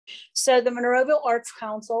So the Monroeville Arts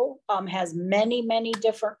Council has many, many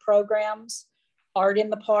different programs. Art in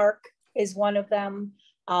the Park is one of them.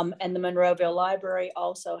 And the Monroeville Library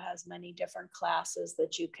also has many different classes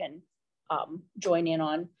that you can join in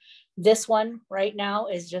on. This one right now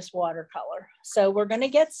is just watercolor. So we're going to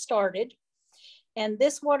get started. And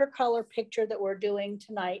this watercolor picture that we're doing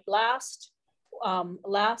tonight, last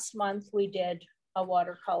month we did a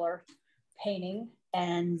watercolor painting,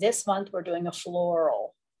 and this month we're doing a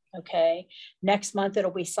floral. Okay, next month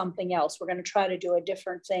it'll be something else. We're going to try to do a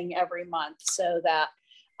different thing every month so that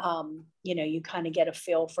you know, you kind of get a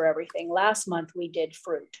feel for everything. Last month we did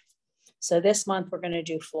fruit, so this month we're going to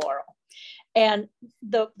do floral. And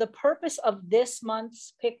the purpose of this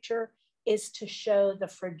month's picture is to show the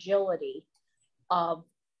fragility of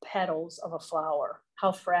petals of a flower,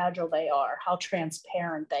 how fragile they are, how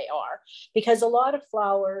transparent they are. Because a lot of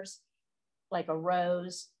flowers, like a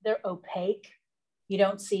rose, they're opaque. You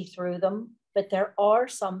don't see through them, but there are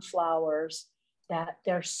some flowers that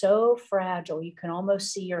they're so fragile, you can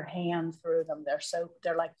almost see your hand through them.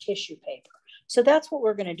 They're like tissue paper. So that's what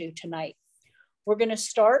we're gonna do tonight. We're gonna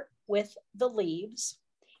start with the leaves.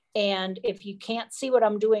 And if you can't see what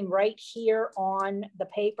I'm doing right here on the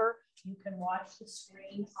paper, you can watch the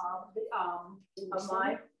screen of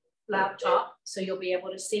my laptop, so you'll be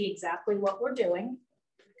able to see exactly what we're doing.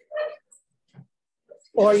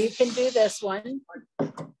 Or you can do this one.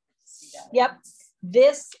 Yep,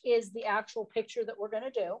 this is the actual picture that we're going to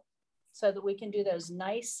do, so that we can do those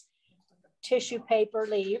nice tissue paper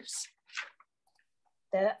leaves.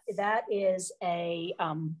 That is a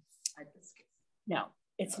no,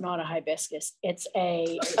 it's not a hibiscus. It's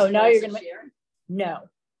a, oh, now you're going to, no.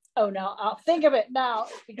 Oh, no, I'll think of it now.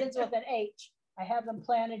 It begins with an H. I have them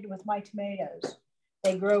planted with my tomatoes.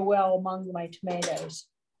 They grow well among my tomatoes.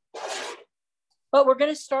 But we're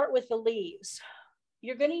going to start with the leaves.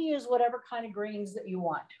 You're going to use whatever kind of greens that you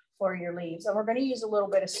want for your leaves. And we're going to use a little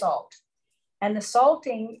bit of salt. And the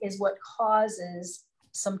salting is what causes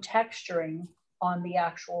some texturing on the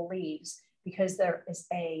actual leaves, because there is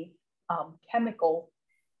a chemical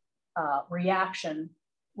reaction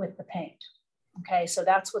with the paint. Okay, so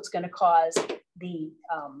that's what's going to cause the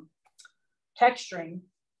texturing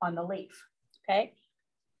on the leaf. Okay,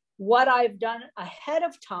 what I've done ahead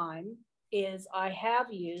of time is I have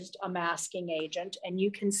used a masking agent, and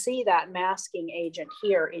you can see that masking agent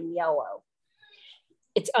here in yellow.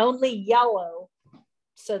 It's only yellow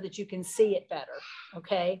so that you can see it better.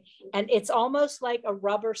 Okay, and it's almost like a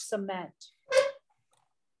rubber cement.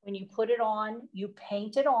 When you put it on, you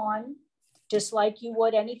paint it on just like you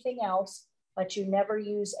would anything else, but you never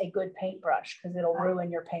use a good paintbrush because it'll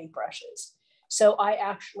ruin your paintbrushes. So I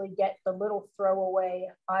actually get the little throwaway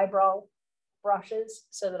eyebrow brushes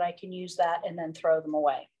so that I can use that and then throw them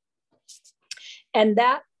away. And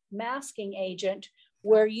that masking agent,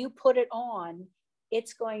 where you put it on,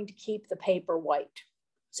 it's going to keep the paper white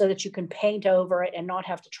so that you can paint over it and not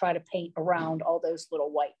have to try to paint around all those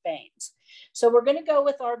little white veins. So we're going to go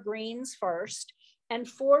with our greens first. And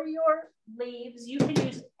for your leaves, you can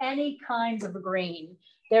use any kinds of green.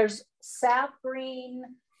 There's sap green,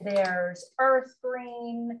 there's earth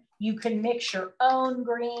green. You can mix your own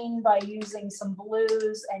green by using some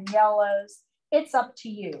blues and yellows. It's up to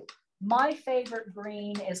you. My favorite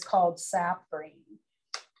green is called sap green.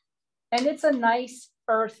 And it's a nice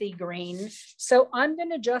earthy green. So I'm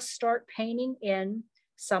going to just start painting in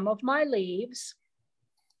some of my leaves.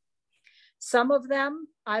 Some of them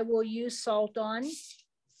I will use salt on.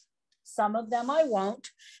 Some of them I won't.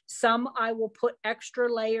 Some I will put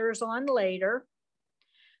extra layers on later,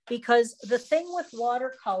 because the thing with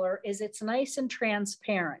watercolor is it's nice and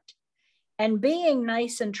transparent. And being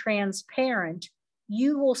nice and transparent,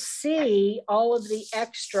 you will see all of the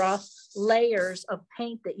extra layers of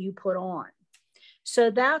paint that you put on. So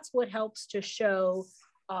that's what helps to show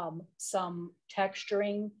some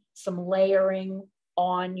texturing, some layering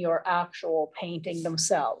on your actual painting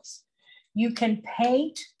themselves. You can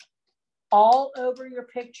paint all over your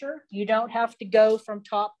picture. You don't have to go from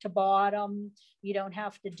top to bottom. You don't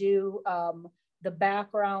have to do the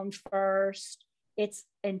background first. It's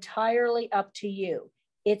entirely up to you.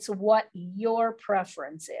 It's what your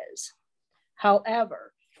preference is.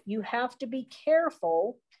 However, you have to be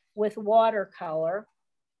careful with watercolor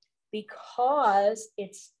because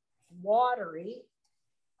it's watery,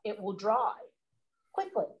 it will dry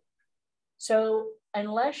quickly. So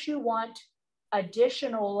unless you want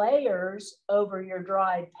additional layers over your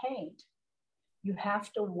dried paint, you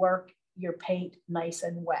have to work your paint nice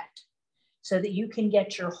and wet so that you can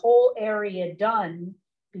get your whole area done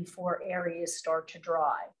before areas start to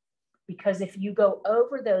dry. because if you go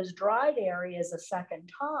over those dried areas a second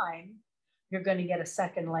time, you're going to get a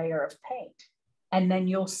second layer of paint. And then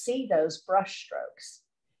you'll see those brush strokes.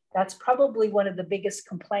 That's probably one of the biggest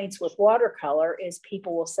complaints with watercolor is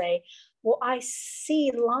people will say, well, I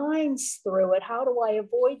see lines through it. How do I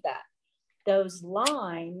avoid that? Those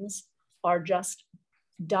lines are just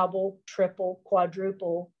double, triple,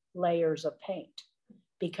 quadruple layers of paint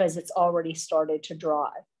because it's already started to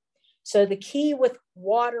dry. So the key with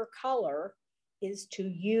watercolor is to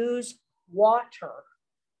use water,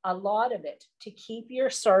 a lot of it, to keep your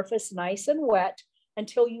surface nice and wet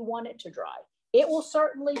until you want it to dry. It will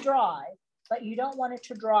certainly dry, but you don't want it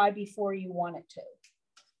to dry before you want it to.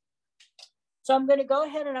 So I'm going to go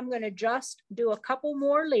ahead and I'm going to just do a couple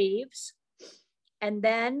more leaves, and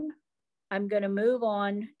then I'm going to move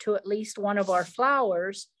on to at least one of our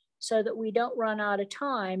flowers so that we don't run out of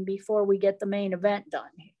time before we get the main event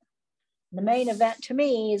done here. The main event to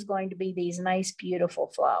me is going to be these nice,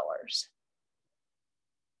 beautiful flowers.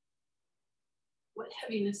 What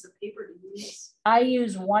heaviness of paper do you use? I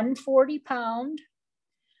use 140 pound.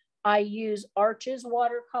 I use Arches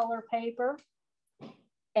watercolor paper,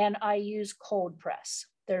 and I use cold press.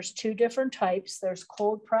 There's two different types. There's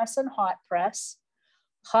cold press and hot press.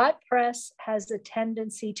 Hot press has a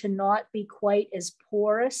tendency to not be quite as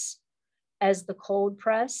porous as the cold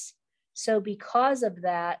press. So because of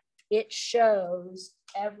that, it shows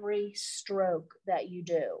every stroke that you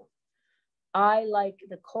do. I like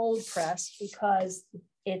the cold press because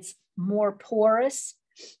it's more porous.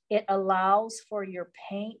 It allows for your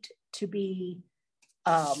paint to be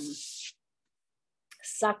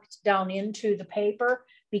sucked down into the paper,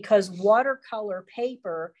 because watercolor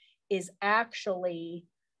paper is actually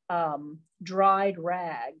dried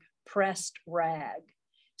rag, pressed rag.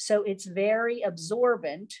 So it's very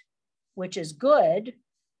absorbent, which is good,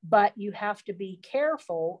 but you have to be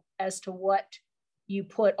careful as to what you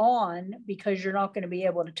put on because you're not going to be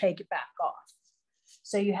able to take it back off.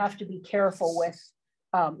 So you have to be careful with,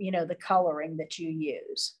 you know, the coloring that you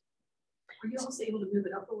use. Are you also able to move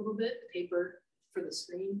it up a little bit, the paper for the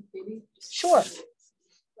screen, maybe? Sure.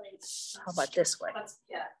 How about this way?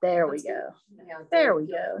 Yeah. There we go. Yeah, there we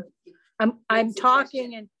go. I'm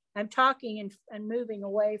talking and moving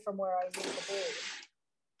away from where I need to be.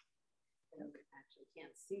 I actually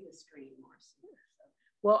can't see the screen, Marci.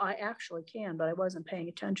 Well, I actually can, but I wasn't paying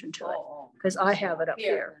attention to it because I have it up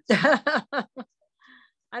here.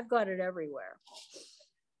 I've got it everywhere.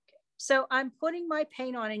 So I'm putting my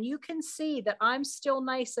paint on, and you can see that I'm still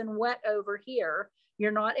nice and wet over here.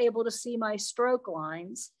 You're not able to see my stroke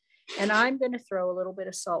lines. And I'm going to throw a little bit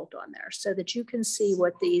of salt on there so that you can see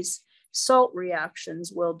what these salt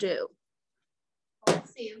reactions will do. I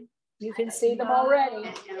see them. You can see them already.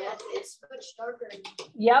 Yeah, it's much darker.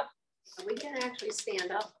 Yep. We can actually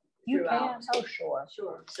stand up. You can. Oh, sure.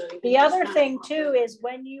 Sure. So the other thing too is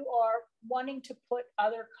when you are wanting to put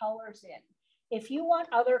other colors in, if you want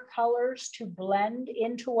other colors to blend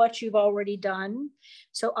into what you've already done,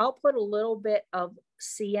 so I'll put a little bit of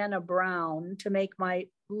sienna brown to make my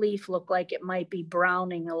leaf look like it might be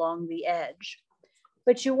browning along the edge.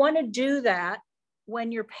 But you want to do that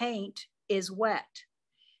when your paint is wet.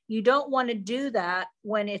 You don't want to do that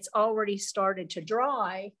when it's already started to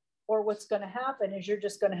dry, or what's going to happen is you're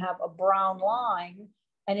just going to have a brown line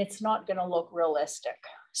and it's not going to look realistic.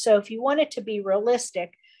 So if you want it to be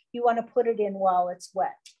realistic, you want to put it in while it's wet.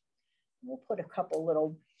 We'll put a couple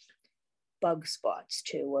little bug spots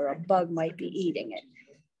too, where a bug might be eating it.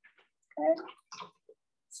 Okay.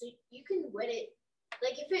 So you can wet it,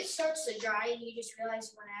 like if it starts to dry and you just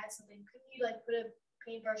realize you want to add something, couldn't you like put a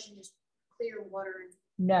paintbrush and just clear water?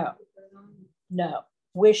 No, no,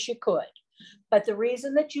 wish you could. But the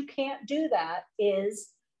reason that you can't do that is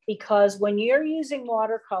because when you're using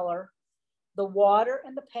watercolor, the water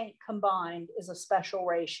and the paint combined is a special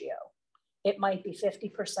ratio. It might be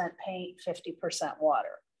 50% paint, 50%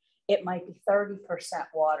 water. It might be 30%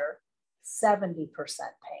 water, 70%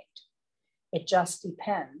 paint. It just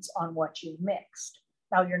depends on what you've mixed.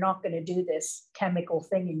 Now, you're not going to do this chemical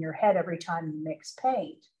thing in your head every time you mix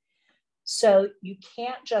paint. So you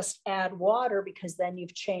can't just add water because then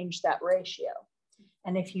you've changed that ratio.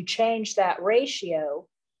 And if you change that ratio,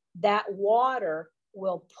 that water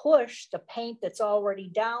will push the paint that's already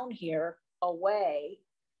down here away,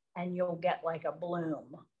 and you'll get like a bloom.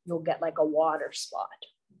 You'll get like a water spot.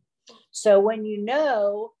 So when you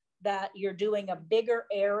know that you're doing a bigger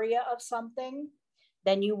area of something,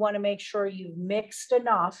 then you want to make sure you've mixed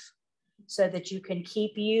enough so that you can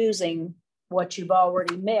keep using what you've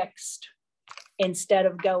already mixed instead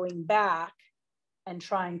of going back and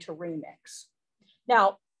trying to remix.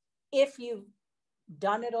 Now, if you've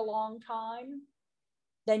done it a long time,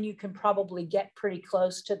 then you can probably get pretty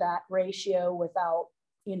close to that ratio without,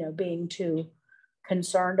 you know, being too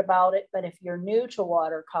concerned about it. But if you're new to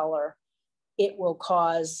watercolor, it will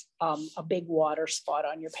cause a big water spot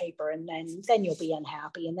on your paper, and then you'll be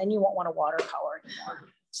unhappy, and then you won't want to watercolor anymore.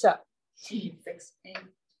 So can you fix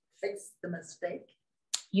the mistake?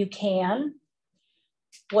 You can.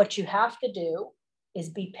 What you have to do is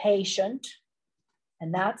be patient,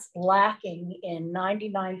 and that's lacking in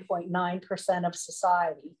 99.9% of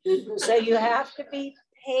society. So you have to be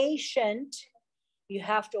patient. You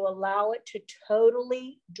have to allow it to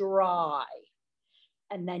totally dry.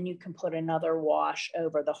 And then you can put another wash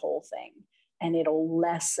over the whole thing, and it'll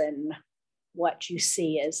lessen what you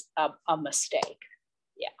see as a mistake.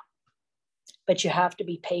 Yeah. But you have to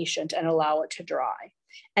be patient and allow it to dry.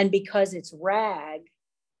 And because it's rag,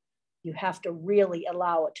 you have to really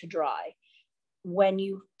allow it to dry. When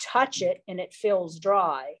you touch it and it feels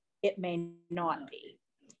dry, it may not be,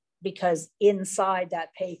 because inside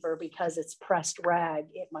that paper, because it's pressed rag,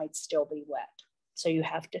 it might still be wet. So you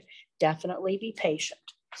have to definitely be patient.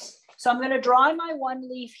 So I'm going to dry my one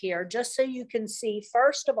leaf here just so you can see,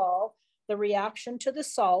 first of all, the reaction to the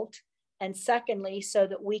salt, and secondly, so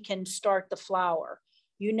that we can start the flower.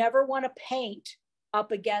 You never want to paint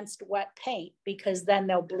up against wet paint, because then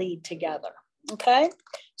they'll bleed together. Okay,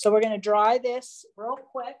 so we're going to dry this real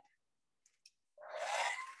quick.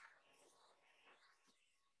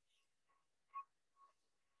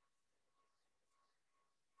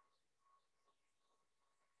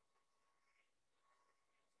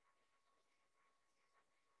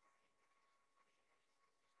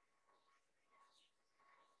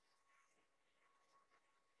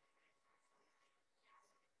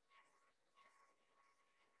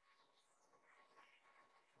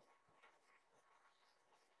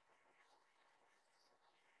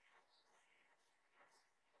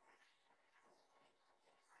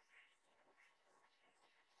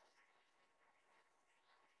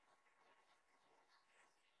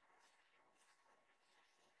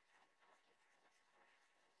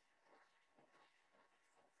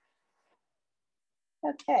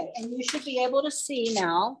 Okay, and you should be able to see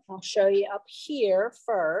now. I'll show you up here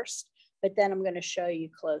first, but then I'm going to show you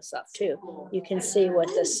close up too. You can see what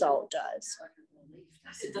the salt does.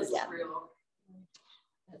 It does look real.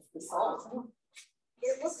 That's the salt.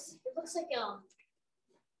 It looks like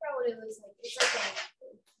probably it was like it's like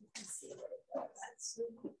let's see what it does.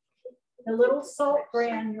 The little salt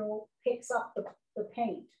granule picks up the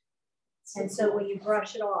paint, and so when you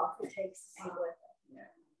brush it off, it takes the paint with it.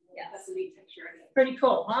 Yeah, that's a neat picture. Pretty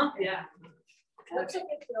cool, huh? Yeah. It looks like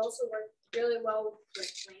it could also work really well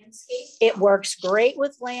with landscape. It works great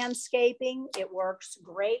with landscaping. It works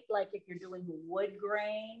great like if you're doing wood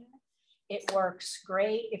grain. It works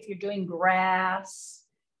great if you're doing grass.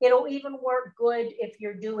 It'll even work good if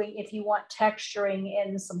you want texturing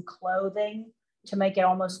in some clothing to make it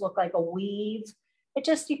almost look like a weave. It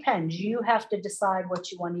just depends. You have to decide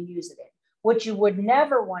what you want to use it in. What you would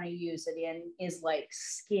never want to use it in is like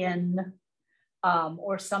skin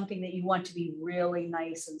or something that you want to be really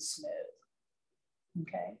nice and smooth.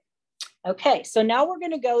 Okay. Okay, so now we're going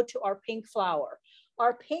to go to our pink flower.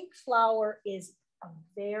 Our pink flower is a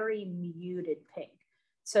very muted pink.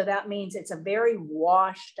 So that means it's a very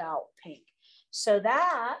washed out pink. So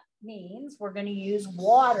that means we're going to use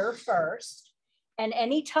water first. And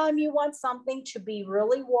anytime you want something to be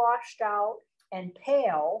really washed out and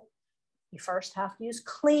pale, you first have to use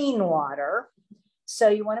clean water. So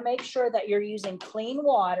you want to make sure that you're using clean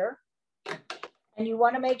water, and you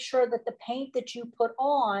want to make sure that the paint that you put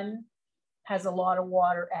on has a lot of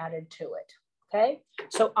water added to it. Okay,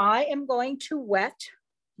 so I am going to wet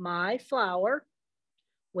my flower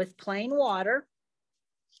with plain water.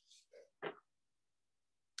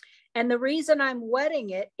 And the reason I'm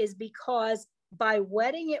wetting it is because by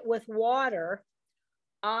wetting it with water,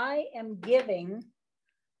 I am giving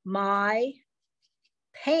my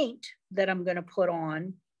paint that I'm going to put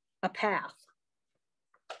on a path,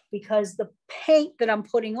 because the paint that I'm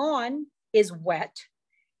putting on is wet,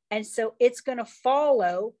 and so it's going to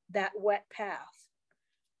follow that wet path,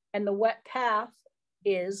 and the wet path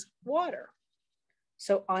is water.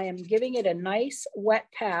 So I am giving it a nice wet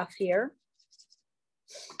path here,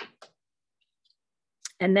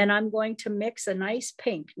 and then I'm going to mix a nice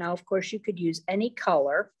pink. Now, of course, you could use any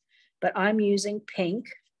color, but I'm using pink.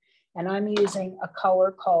 And I'm using a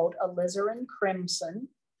color called alizarin crimson.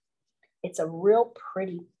 It's a real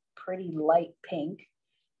pretty light pink.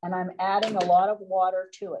 And I'm adding a lot of water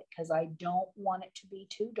to it because I don't want it to be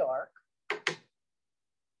too dark.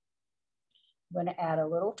 I'm going to add a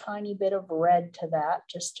little tiny bit of red to that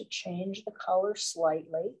just to change the color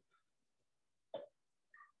slightly.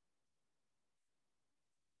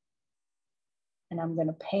 And I'm going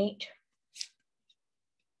to paint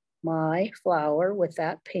my flower with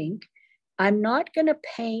that pink. I'm not going to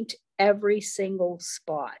paint every single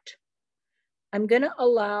spot. I'm going to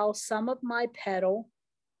allow some of my petal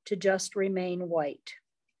to just remain white.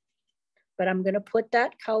 But I'm going to put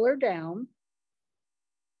that color down.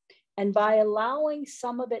 And by allowing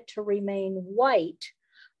some of it to remain white,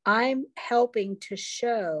 I'm helping to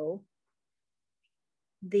show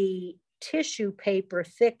the tissue paper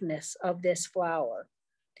thickness of this flower.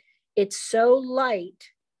 It's so light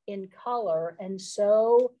in color and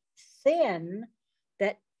so thin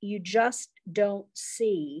that you just don't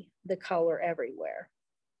see the color everywhere.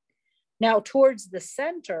 Now, towards the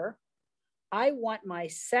center, I want my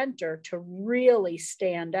center to really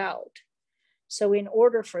stand out. So in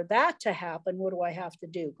order for that to happen, what do I have to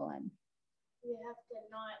do, Glenn? You have to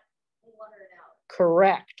not water it out.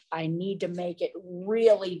 Correct. I need to make it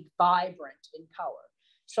really vibrant in color.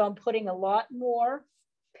 So I'm putting a lot more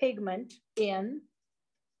pigment in,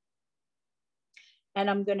 and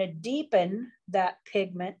I'm going to deepen that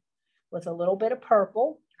pigment with a little bit of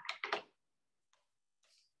purple. That's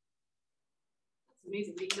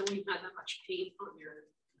amazing. You don't even have that much paint on your.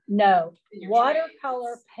 No,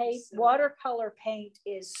 watercolor paint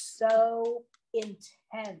is so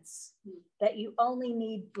intense that you only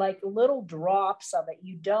need like little drops of it.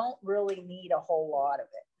 You don't really need a whole lot of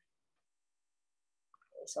it.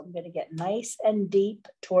 Okay, so I'm going to get nice and deep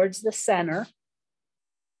towards the center.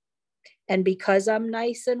 And because I'm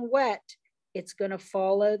nice and wet, it's going to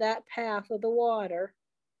follow that path of the water.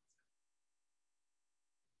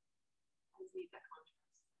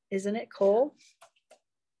 Isn't it cool?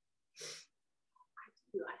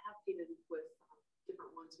 I have painted with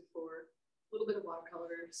different ones before. A little bit of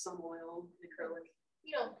watercolor, some oil, and acrylic.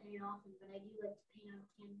 You don't paint often, but I do like to paint on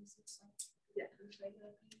canvas. It's like, Yeah.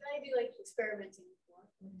 I do like experimenting before.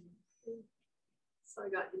 So I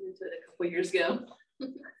got into it a couple years ago.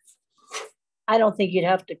 I don't think you'd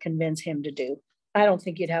have to convince him to do. I don't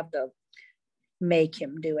think you'd have to make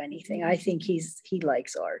him do anything. I think he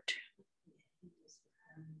likes art.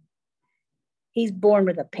 He's born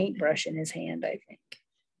with a paintbrush in his hand, I think.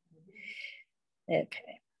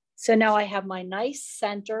 Okay, so now I have my nice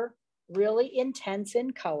center, really intense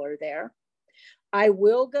in color there. I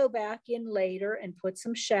will go back in later and put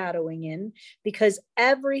some shadowing in because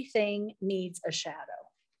everything needs a shadow.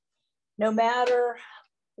 No matter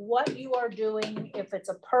what you are doing, if it's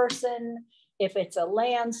a person, if it's a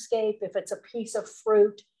landscape, if it's a piece of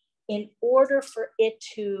fruit, in order for it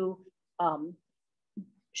to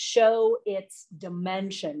show its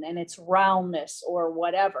dimension and its roundness or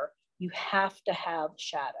whatever, you have to have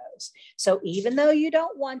shadows. So even though you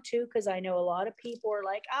don't want to, because I know a lot of people are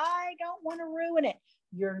like, I don't want to ruin it.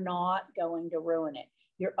 You're not going to ruin it.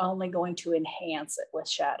 You're only going to enhance it with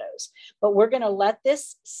shadows. But we're going to let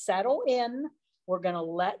this settle in. We're going to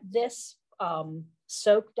let this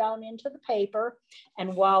soak down into the paper.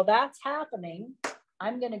 And while that's happening,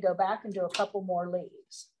 I'm going to go back and do a couple more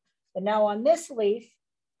leaves. But now on this leaf,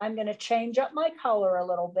 I'm going to change up my color a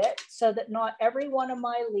little bit so that not every one of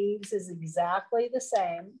my leaves is exactly the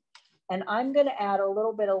same. And I'm going to add a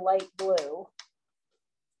little bit of light blue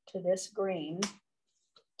to this green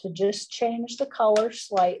to just change the color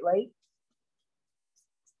slightly.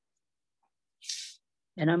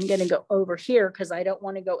 And I'm going to go over here because I don't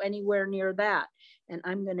want to go anywhere near that. And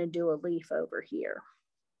I'm going to do a leaf over here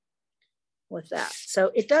with that. So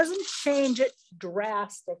it doesn't change it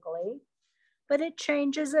drastically, but it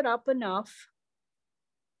changes it up enough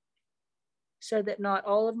so that not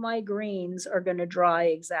all of my greens are going to dry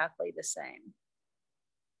exactly the same.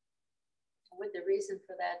 Would the reason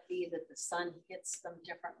for that be that the sun hits them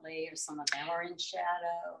differently, or some of them are in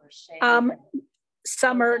shadow or shade?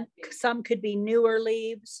 Some could be newer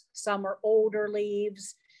leaves, some are older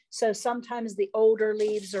leaves. So sometimes the older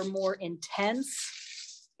leaves are more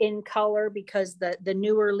intense in color because the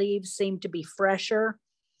newer leaves seem to be fresher.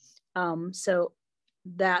 So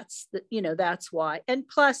that's that's why. And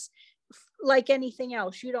plus, like anything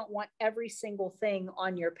else, you don't want every single thing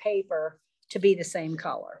on your paper to be the same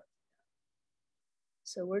color.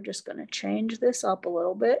 So we're just going to change this up a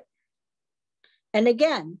little bit. And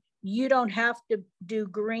again, you don't have to do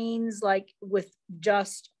greens like with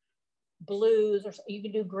just blues, or you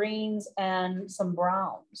can do greens and some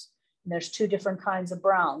browns. And there's two different kinds of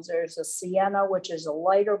browns. There's a sienna, which is a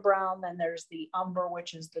lighter brown, and there's the umber,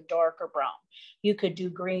 which is the darker brown. You could do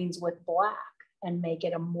greens with black and make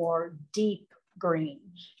it a more deep green.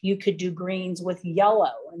 You could do greens with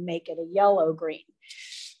yellow and make it a yellow green.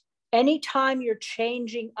 Anytime you're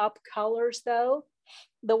changing up colors though,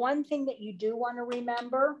 the one thing that you do want to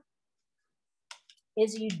remember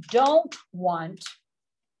is you don't want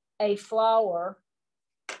a flower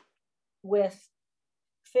with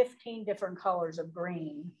 15 different colors of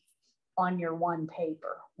green on your one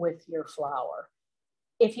paper with your flower.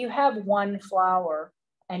 If you have one flower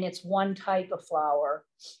and it's one type of flower,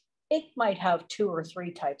 it might have 2 or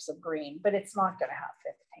 3 types of green, but it's not going to have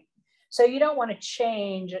 15. So you don't want to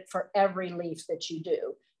change it for every leaf that you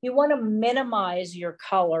do. You want to minimize your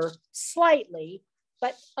color slightly,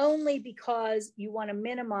 but only because you want to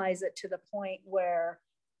minimize it to the point where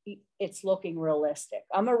it's looking realistic.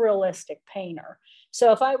 I'm a realistic painter.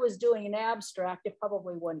 So if I was doing an abstract, it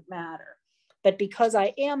probably wouldn't matter. But because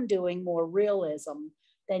I am doing more realism,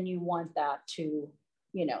 then you want that to,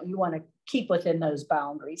 you know, you want to keep within those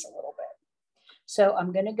boundaries a little bit. So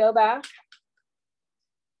I'm going to go back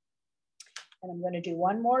and I'm going to do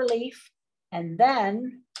one more leaf, and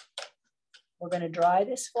then we're going to dry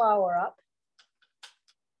this flower up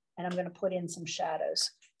and I'm going to put in some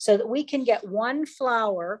shadows so that we can get one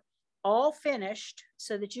flower all finished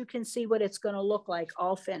so that you can see what it's going to look like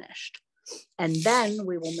all finished. And then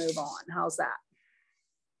we will move on. How's that?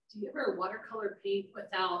 Do you ever watercolor paint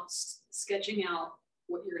without sketching out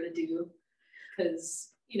what you're going to do? Because,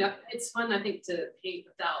 you know, it's fun, I think, to paint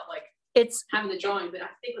without like it's having the drawing, but I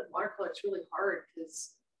think with watercolor, it's really hard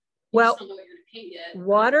because you just don't know what you're going to paint yet.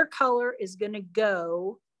 Watercolor is going to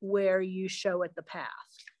go where you show it the path.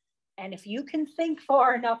 And if you can think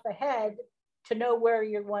far enough ahead to know where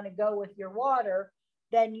you want to go with your water,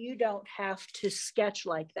 then you don't have to sketch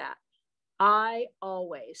like that. I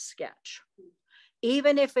always sketch.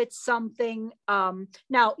 Even if it's something,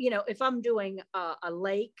 now, you know, if I'm doing a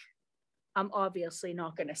lake, I'm obviously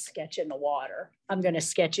not going to sketch in the water. I'm going to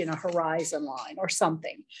sketch in a horizon line or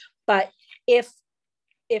something. But if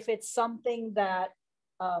it's something that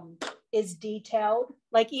is detailed,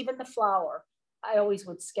 like even the flower, I always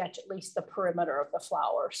would sketch at least the perimeter of the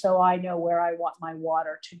flower so I know where I want my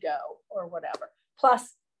water to go or whatever.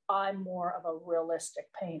 Plus, I'm more of a realistic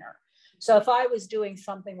painter. So if I was doing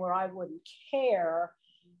something where I wouldn't care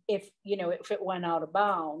if, you know, if it went out of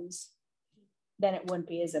bounds, then it wouldn't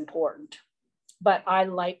be as important. But I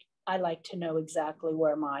like to know exactly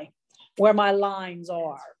where my lines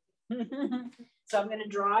are. So I'm going to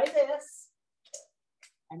dry this,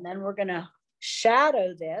 and then we're going to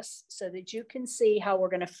shadow this so that you can see how we're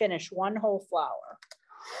going to finish one whole flower.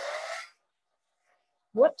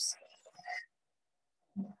 Whoops.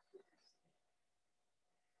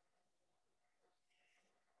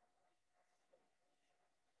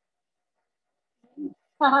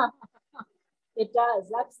 It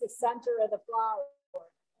does. That's the center of the flower.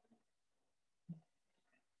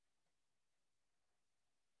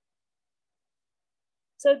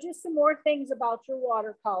 So just some more things about your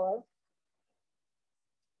watercolor.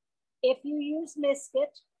 If you use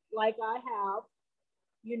Misket, like I have,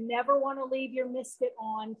 you never want to leave your Misket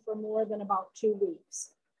on for more than about 2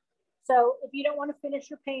 weeks. So if you don't want to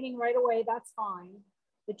finish your painting right away, that's fine.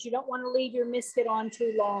 But you don't want to leave your Misket on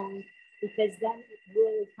too long because then it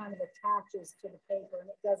really kind of attaches to the paper and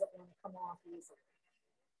it doesn't want to come off easily.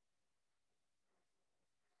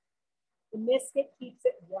 The Misket keeps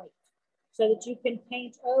it white so that you can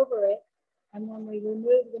paint over it. And when we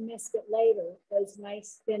remove the Misket later, those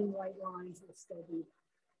nice thin white lines will still be there.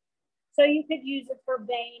 So you could use it for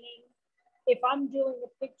veining. If I'm doing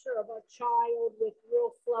a picture of a child with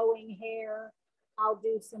real flowing hair, I'll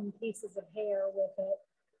do some pieces of hair with it.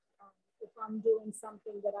 If I'm doing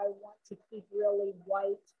something that I want to keep really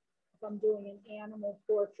white, if I'm doing an animal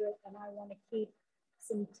portrait and I want to keep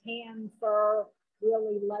some tan fur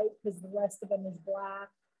really light because the rest of them is black,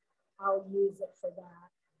 I'll use it for that.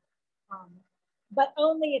 But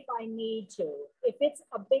only if I need to. If it's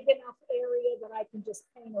a big enough area that I can just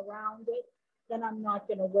paint around it, then I'm not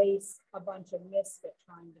going to waste a bunch of Misket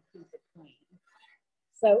trying to keep it clean.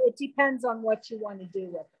 So it depends on what you want to do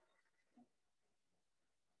with it.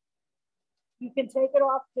 You can take it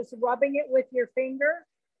off just rubbing it with your finger,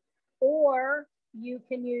 or you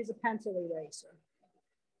can use a pencil eraser.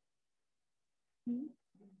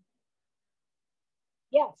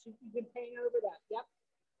 Yes, you can paint over that. Yep.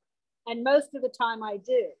 And most of the time I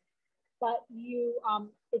do, but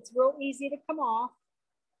it's real easy to come off.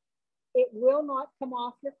 It will not come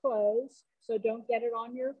off your clothes, so don't get it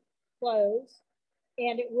on your clothes.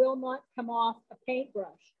 And it will not come off a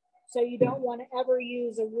paintbrush. So you don't want to ever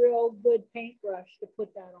use a real good paintbrush to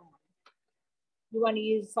put that on. You want to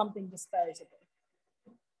use something disposable.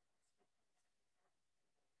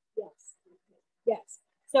 Yes.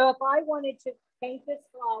 So if I wanted to paint this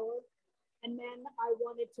flower and then I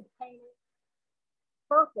wanted to paint it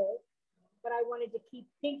purple, but I wanted to keep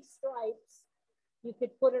pink stripes, you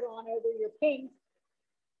could put it on over your pink,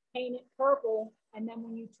 paint it purple, and then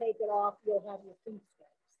when you take it off, you'll have your pink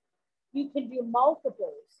stripes. You can do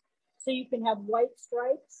multiples. So you can have white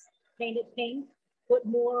stripes, paint it pink, put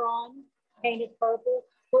more on, paint it purple,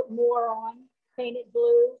 put more on, paint it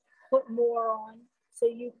blue, put more on. So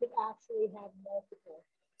you could actually have multiple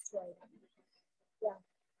stripes.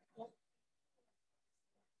 Yeah.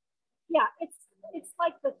 Yeah, it's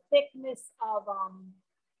like the thickness of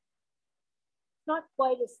not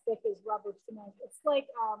quite as thick as rubber cement. It's like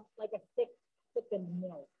a thickened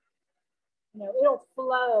milk. You know, it'll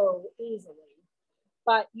flow easily,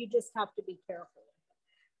 but you just have to be careful.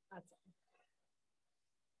 That's it.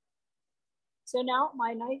 So now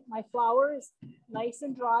my flower is nice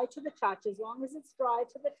and dry to the touch. As long as it's dry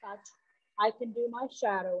to the touch, I can do my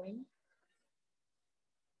shadowing.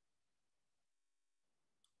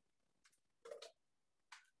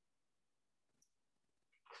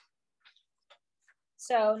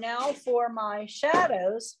 So now for my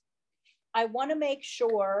shadows, I want to make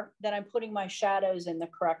sure that I'm putting my shadows in the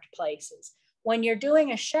correct places. When you're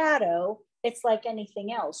doing a shadow, it's like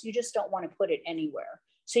anything else. You just don't want to put it anywhere.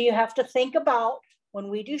 So you have to think about, when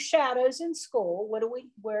we do shadows in school, what do we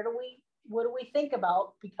think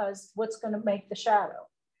about? Because what's going to make the shadow?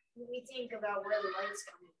 We think about where the light's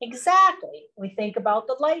coming. Exactly. We think about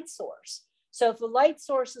the light source. So if the light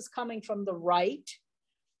source is coming from the right,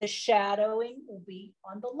 the shadowing will be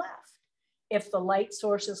on the left. If the light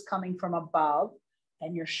source is coming from above,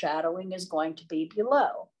 then your shadowing is going to be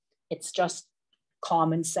below. It's just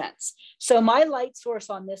common sense. So my light source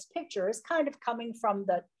on this picture is kind of coming from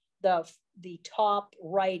the top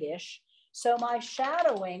rightish. So my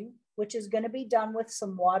shadowing, which is going to be done with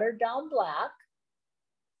some watered down black,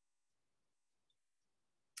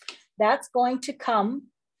 that's going to come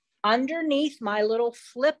underneath my little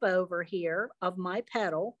flip over here of my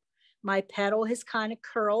petal. My petal has kind of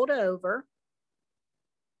curled over.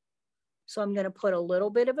 So I'm going to put a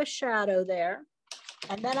little bit of a shadow there.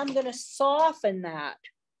 And then I'm going to soften that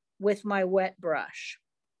with my wet brush.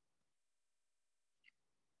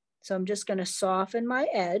 So I'm just going to soften my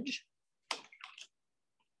edge.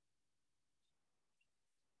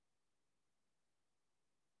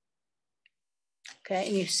 Okay,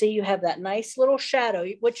 and you see you have that nice little shadow.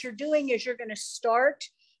 What you're doing is you're going to start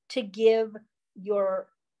to give your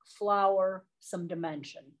flower some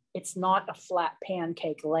dimension. It's not a flat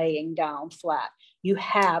pancake laying down flat. You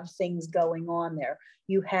have things going on there.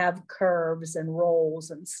 You have curves and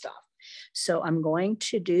rolls and stuff. So I'm going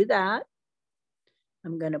to do that.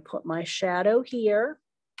 I'm going to put my shadow here.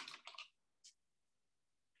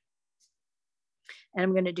 And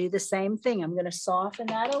I'm going to do the same thing. I'm going to soften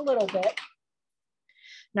that a little bit.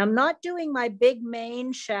 Now I'm not doing my big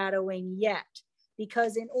mane shadowing yet,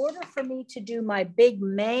 because in order for me to do my big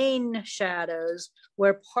mane shadows,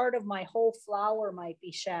 where part of my whole flower might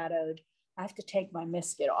be shadowed, I have to take my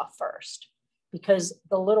misket off first, because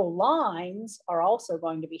the little lines are also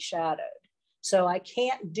going to be shadowed. So I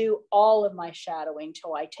can't do all of my shadowing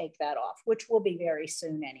till I take that off, which will be very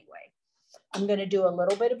soon anyway. I'm going to do a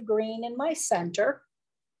little bit of green in my center.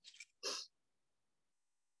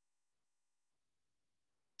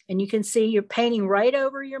 And you can see you're painting right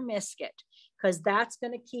over your misket, because that's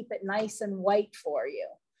going to keep it nice and white for you.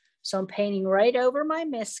 So I'm painting right over my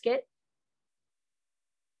misket.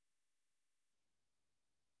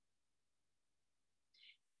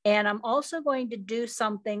 And I'm also going to do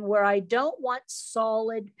something where I don't want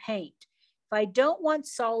solid paint. If I don't want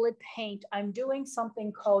solid paint, I'm doing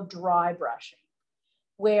something called dry brushing,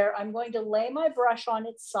 where I'm going to lay my brush on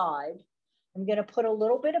its side. I'm going to put a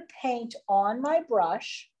little bit of paint on my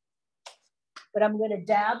brush, but I'm going to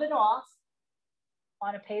dab it off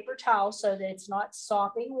on a paper towel so that it's not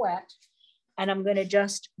sopping wet. And I'm going to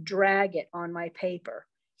just drag it on my paper.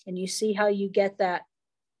 And you see how you get that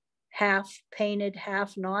half painted,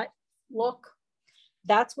 half not look?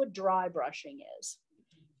 That's what dry brushing is.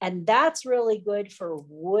 And that's really good for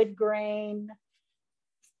wood grain,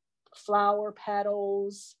 flower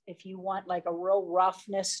petals, if you want like a real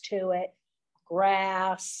roughness to it,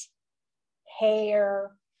 grass,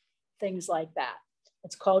 hair, things like that.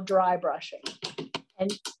 It's called dry brushing.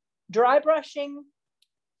 And dry brushing,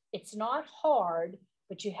 it's not hard,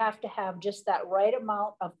 but you have to have just that right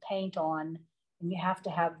amount of paint on, and you have to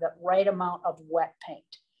have the right amount of wet paint.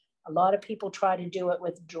 A lot of people try to do it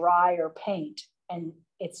with drier paint, and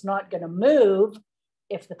it's not going to move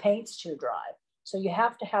if the paint's too dry. So you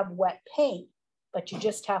have to have wet paint, but you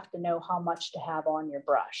just have to know how much to have on your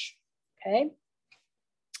brush. Okay.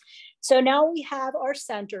 So now we have our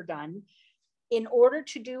center done. In order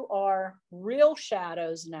to do our real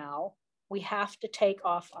shadows now, we have to take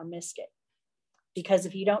off our misket. Because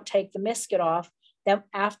if you don't take the misket off, then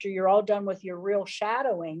after you're all done with your real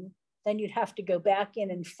shadowing, then you'd have to go back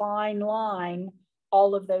in and fine line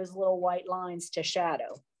all of those little white lines to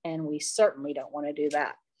shadow. And we certainly don't want to do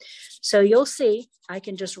that. So you'll see, I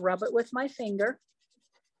can just rub it with my finger.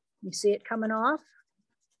 You see it coming off?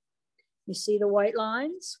 You see the white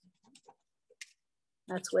lines?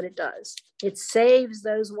 That's what it does. It saves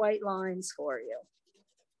those white lines for you.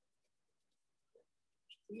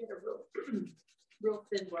 You had a real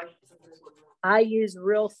thin brush. I use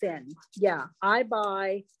real thin. Yeah, I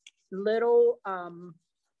buy little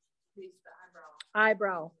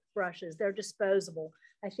eyebrow brushes. They're disposable.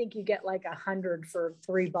 I think you get like 100 for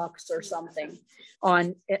 $3 or something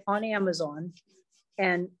on Amazon.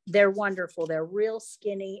 And they're wonderful. They're real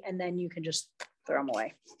skinny, and then you can just throw them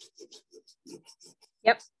away.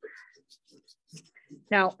 Yep.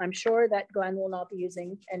 Now, I'm sure that Glenn will not be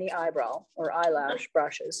using any eyebrow or eyelash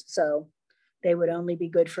brushes, so they would only be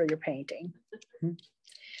good for your painting.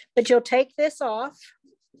 But you'll take this off.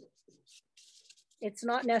 It's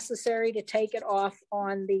not necessary to take it off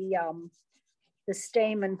on the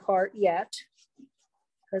stamen part yet,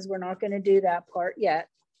 because we're not going to do that part yet.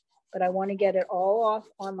 But I want to get it all off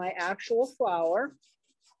on my actual flower.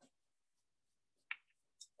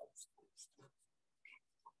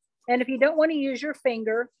 And if you don't want to use your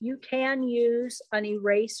finger, you can use an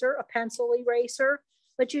eraser, a pencil eraser,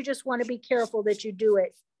 but you just want to be careful that you do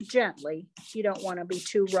it gently. You don't want to be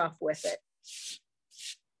too rough with it.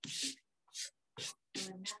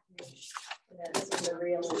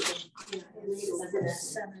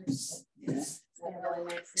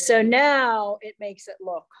 So now it makes it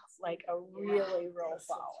look like a really real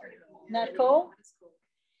flower. Isn't that cool?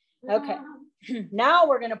 Okay, now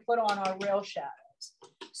we're going to put on our real shadows.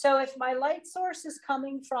 So if my light source is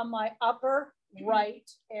coming from my upper right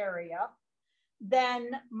area,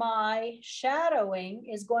 then my shadowing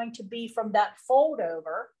is going to be from that fold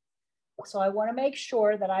over. So I want to make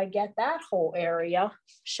sure that I get that whole area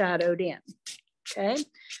shadowed in. Okay,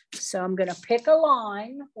 so I'm going to pick a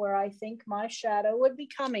line where I think my shadow would be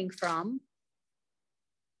coming from.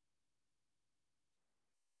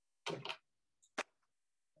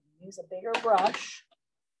 Use a bigger brush.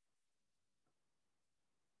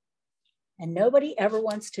 And nobody ever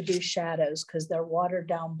wants to do shadows because they're watered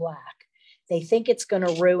down black. They think it's going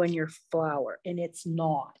to ruin your flower, and it's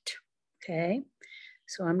not. Okay,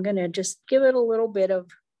 so I'm going to just give it a little bit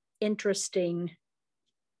of interesting.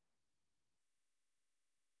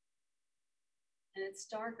 And it's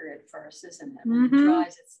darker at first, isn't it? When it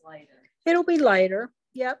dries, it's lighter. It'll be lighter.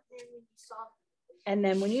 Yep. And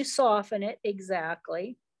then when you soften it,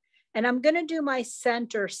 exactly. And I'm going to do my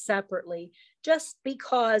center separately just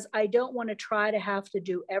because I don't want to try to have to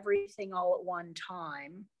do everything all at one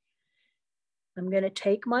time. I'm going to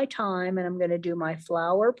take my time and I'm going to do my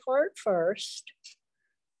flower part first.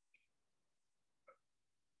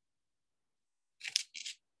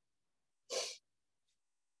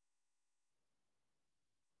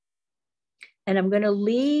 And I'm going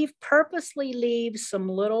to purposely leave some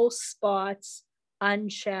little spots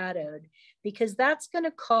unshadowed, because that's going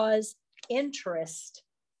to cause interest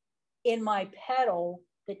in my petal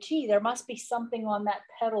that, gee, there must be something on that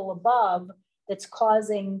petal above that's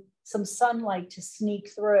causing some sunlight to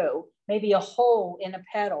sneak through, maybe a hole in a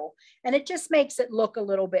petal. And it just makes it look a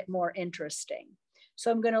little bit more interesting.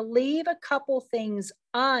 So I'm going to leave a couple things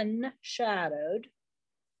unshadowed,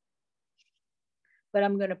 but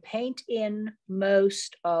I'm going to paint in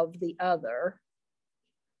most of the other.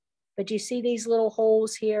 But you see these little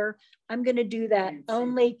holes here? I'm going to do that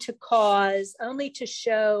only to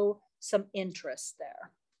show some interest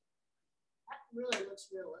there. That really looks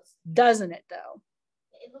realistic. Doesn't it though?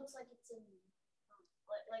 It looks like it's in,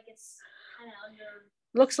 like it's kind of under.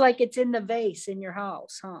 Looks like it's in the vase in your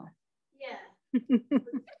house, huh? Yeah. It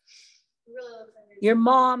really looks like Your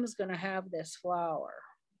mom's going to have this flower.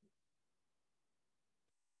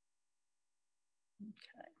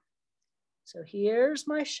 Okay. So here's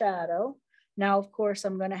my shadow. Now, of course,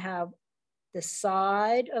 I'm going to have the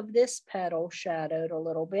side of this petal shadowed a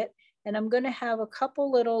little bit, and I'm going to have a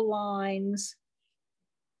couple little lines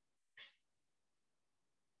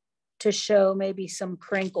to show maybe some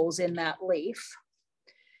crinkles in that leaf.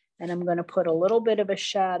 And I'm going to put a little bit of a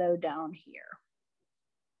shadow down here,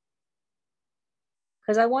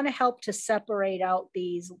 because I want to help to separate out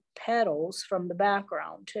these petals from the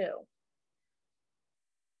background too.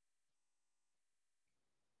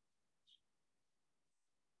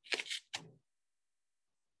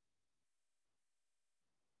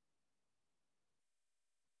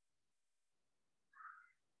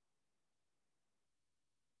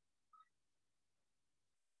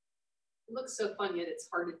 looks so fun, yet it's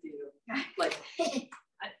hard to do. Like,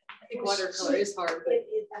 I think watercolor is hard,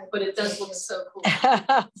 but it does look so cool. It's so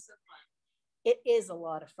fun. It is a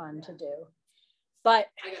lot of fun to do, but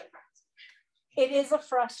I gotta practice. it is a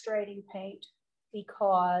frustrating paint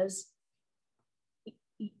because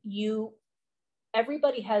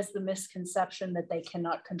everybody has the misconception that they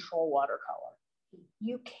cannot control watercolor.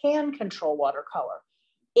 You can control watercolor.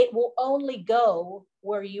 It will only go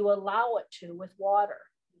where you allow it to with water.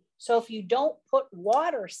 So if you don't put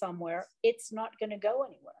water somewhere, it's not going to go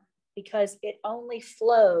anywhere because it only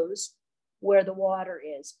flows where the water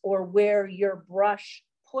is or where your brush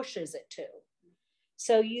pushes it to.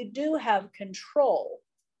 So you do have control,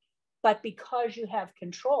 but because you have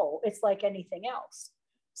control, it's like anything else.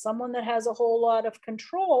 Someone that has a whole lot of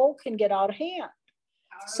control can get out of hand.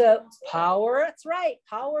 So power, that's right.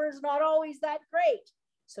 Power is not always that great.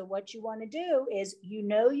 So what you want to do is,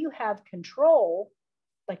 you have control,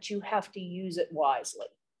 but you have to use it wisely.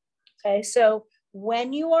 Okay, so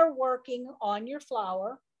when you are working on your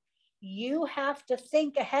flower, you have to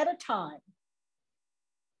think ahead of time.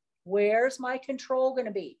 Where's my control going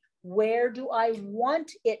to be? Where do I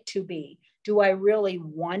want it to be? Do I really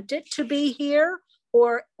want it to be here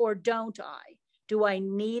or don't I? Do I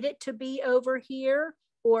need it to be over here?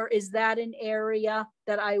 Or is that an area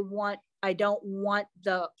that I don't want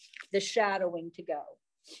the shadowing to go?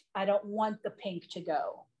 I don't want the pink to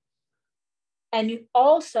go. And you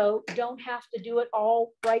also don't have to do it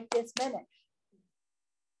all right this minute.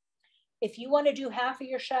 If you want to do half of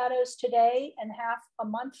your shadows today and half a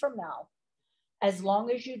month from now, as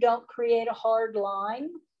long as you don't create a hard line,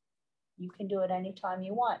 you can do it anytime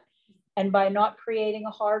you want. And by not creating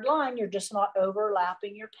a hard line, you're just not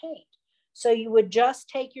overlapping your paint. So you would just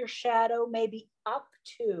take your shadow maybe up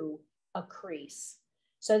to a crease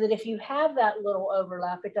so that if you have that little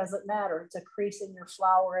overlap, it doesn't matter. It's a crease in your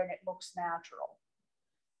flower and it looks natural.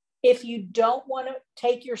 If you don't want to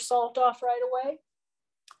take your salt off right away,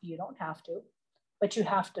 you don't have to, but you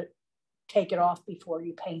have to take it off before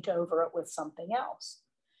you paint over it with something else.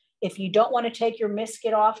 If you don't want to take your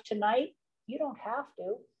biscuit off tonight, you don't have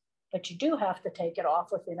to, but you do have to take it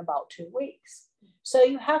off within about 2 weeks. So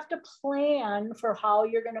you have to plan for how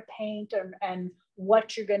you're going to paint and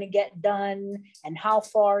what you're going to get done and how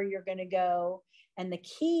far you're going to go. And the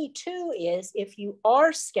key too is if you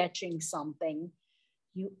are sketching something,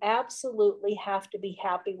 you absolutely have to be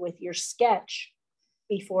happy with your sketch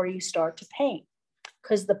before you start to paint,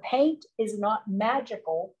 because the paint is not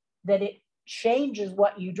magical that it changes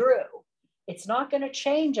what you drew. It's not going to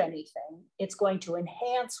change anything. It's going to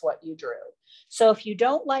enhance what you drew. So if you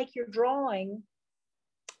don't like your drawing,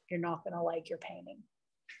 you're not going to like your painting.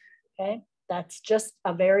 Okay, that's just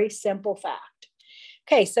a very simple fact.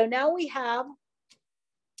 Okay, so now we have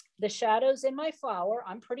the shadows in my flower.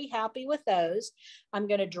 I'm pretty happy with those. I'm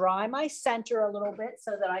going to dry my center a little bit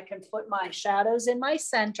so that I can put my shadows in my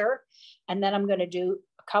center. And then I'm going to do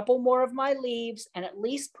a couple more of my leaves and at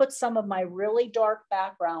least put some of my really dark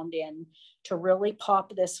background in to really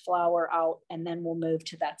pop this flower out. And then we'll move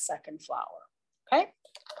to that second flower. Okay.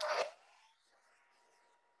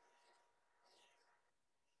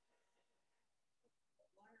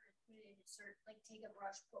 Like take a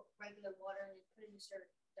brush, put regular water and put it in a certain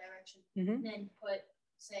direction, and then put,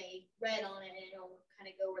 say, red on it, and it'll kind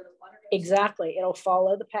of go where the water goes. Exactly. It'll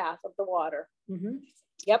follow the path of the water.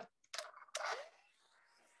 Yep.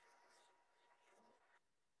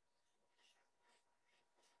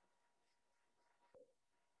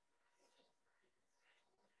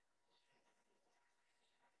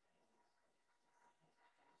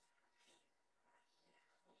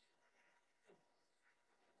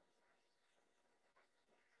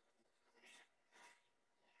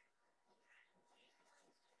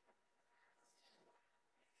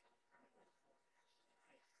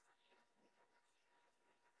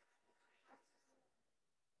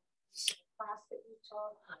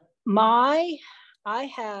 I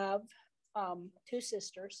have 2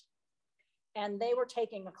 sisters, and they were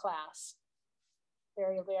taking a class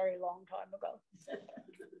very, very long time ago,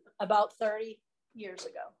 about 30 years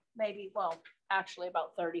ago, maybe, well, actually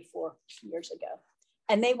about 34 years ago.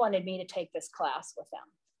 And they wanted me to take this class with them.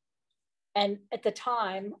 And at the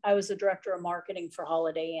time, I was the director of marketing for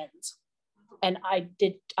Holiday Inns, and I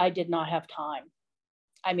did not have time.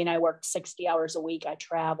 I mean, I worked 60 hours a week. I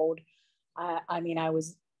traveled. I mean, I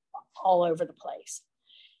was all over the place.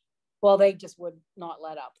 Well, they just would not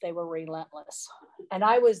let up. They were relentless. And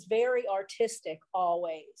I was very artistic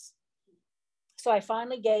always. So I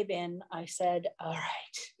finally gave in. I said, all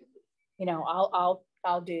right,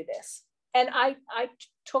 I'll do this. And I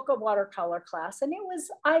took a watercolor class, and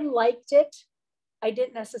I liked it, I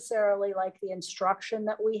didn't necessarily like the instruction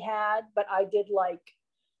that we had, but I did like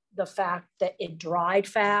the fact that it dried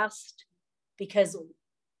fast, because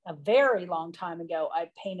a very long time ago, I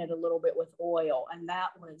painted a little bit with oil, and that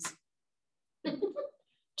was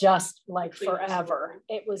just like forever.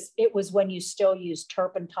 It was when you still use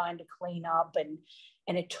turpentine to clean up,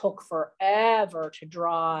 and it took forever to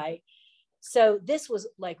dry. So this was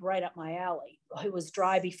like right up my alley. It was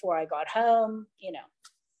dry before I got home, you know.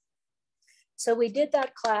 So we did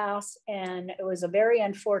that class, and it was a very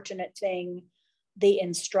unfortunate thing. The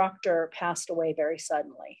instructor passed away very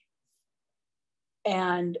suddenly.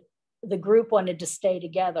 And the group wanted to stay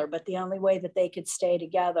together, but the only way that they could stay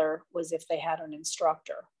together was if they had an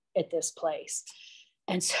instructor at this place.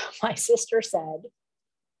 And so my sister said,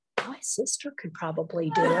 my sister could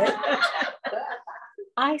probably do it.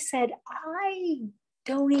 I said, I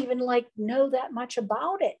don't even like know that much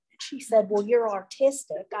about it. She said, well, you're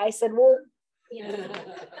artistic. I said, well,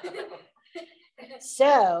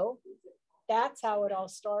 so that's how it all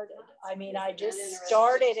started. I mean, I just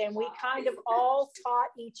started, and we kind of all taught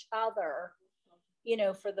each other, you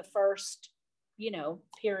know, for the first, you know,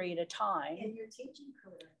 period of time. In your teaching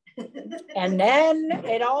career. And then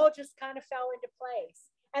it all just kind of fell into place.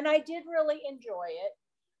 And I did really enjoy it.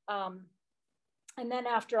 And then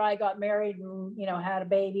after I got married and, you know, had a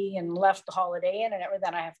baby and left the Holiday Inn and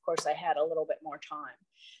everything, then of course I had a little bit more time.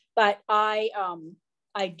 But I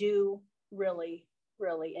do really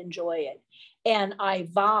enjoy it. And I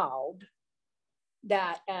vowed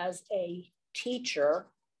that as a teacher,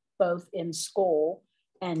 both in school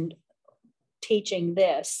and teaching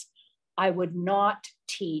this, I would not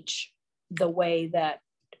teach the way that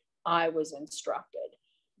I was instructed.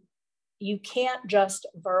 You can't just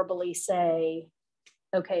verbally say,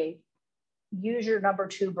 okay, use your number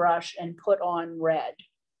 2 brush and put on red.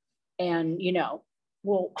 And, you know,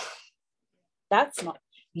 well, that's not,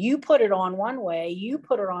 you put it on one way, you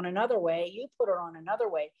put it on another way, you put it on another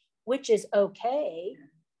way, which is okay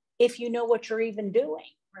if you know what you're even doing.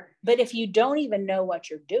 But if you don't even know what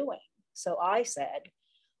you're doing, so I said,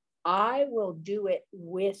 I will do it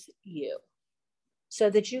with you so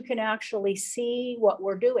that you can actually see what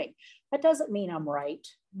we're doing. That doesn't mean I'm right.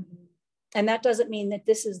 Mm-hmm. And that doesn't mean that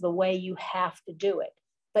this is the way you have to do it,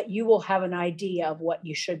 but you will have an idea of what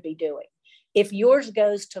you should be doing. If yours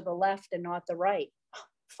goes to the left and not the right,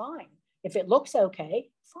 fine. If it looks okay,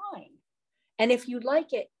 fine. And if you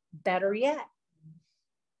like it, better yet.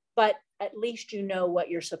 But at least you know what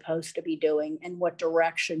you're supposed to be doing and what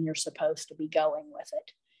direction you're supposed to be going with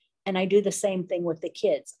it. And I do the same thing with the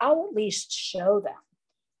kids. I'll at least show them.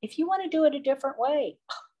 If you want to do it a different way,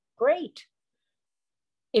 great.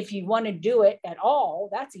 If you want to do it at all,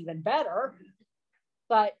 that's even better.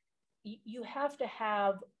 But you have to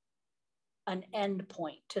have an end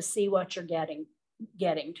point to see what you're getting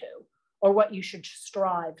to, or what you should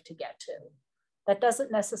strive to get to. That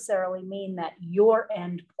doesn't necessarily mean that your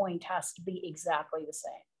end point has to be exactly the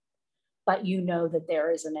same, but you know that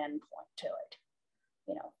there is an end point to it.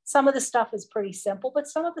 You know, some of the stuff is pretty simple, but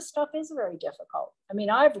some of the stuff is very difficult. I mean,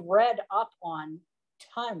 I've read up on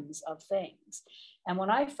tons of things. And when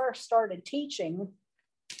I first started teaching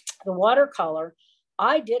the watercolor,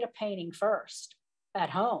 I did a painting first at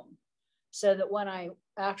home, so that when I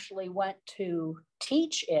actually went to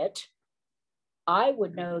teach it, I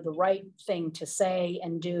would know the right thing to say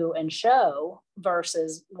and do and show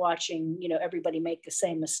versus watching, you know, everybody make the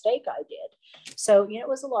same mistake I did. So, you know, it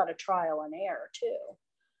was a lot of trial and error too.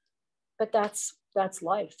 But that's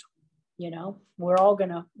life. You know, we're all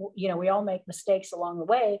gonna, you know, we all make mistakes along the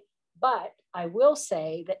way. But I will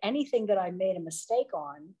say that anything that I made a mistake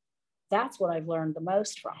on, that's what I've learned the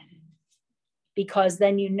most from. Because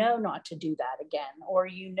then you know not to do that again, or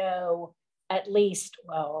you know, at least,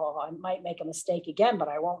 well, I might make a mistake again, but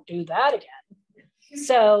I won't do that again.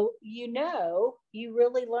 So, you know, you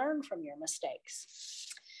really learn from your mistakes.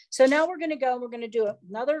 So now we're going to go and we're going to do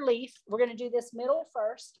another leaf. We're going to do this middle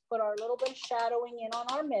first, put our little bit of shadowing in on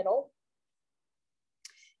our middle.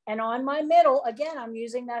 And on my middle, again, I'm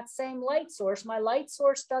using that same light source. My light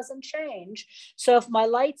source doesn't change. So if my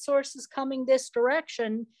light source is coming this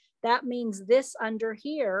direction, that means this under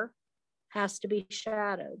here has to be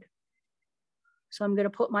shadowed. So I'm going to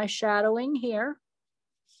put my shadowing here.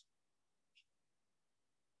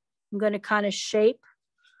 I'm going to kind of shape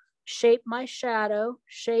my shadow,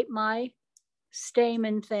 shape my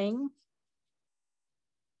stamen thing.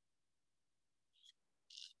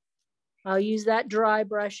 I'll use that dry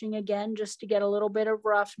brushing again just to get a little bit of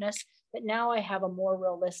roughness, but now I have a more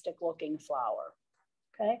realistic looking flower.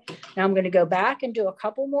 Okay, now I'm going to go back and do a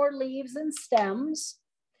couple more leaves and stems.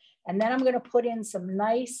 And then I'm going to put in some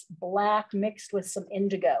nice black mixed with some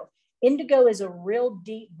indigo. Indigo is a real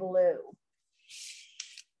deep blue.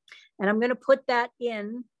 And I'm going to put that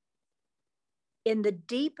in the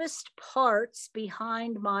deepest parts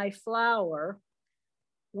behind my flower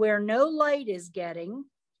where no light is getting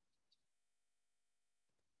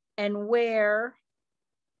and where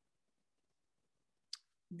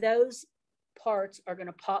those parts are going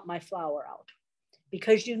to pop my flower out.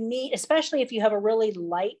 Because you need, especially if you have a really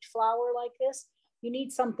light flower like this, you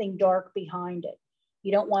need something dark behind it.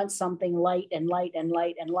 You don't want something light and light and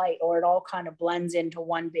light and light, or it all kind of blends into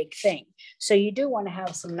one big thing. So you do want to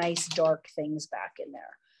have some nice dark things back in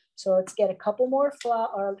there. So let's get a couple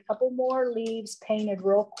more leaves painted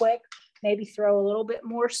real quick. Maybe throw a little bit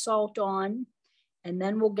more salt on, and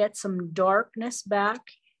then we'll get some darkness back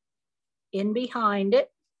in behind it.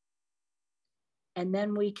 And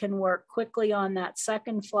then we can work quickly on that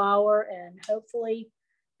second flower and hopefully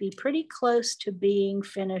be pretty close to being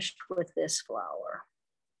finished with this flower.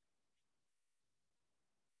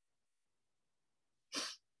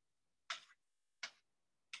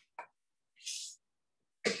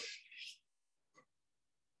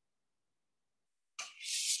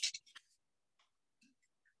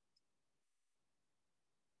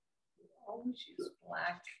 Always use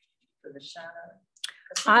black for the shadow.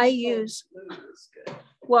 I use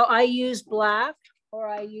black, or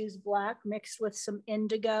I use black mixed with some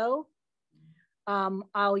indigo.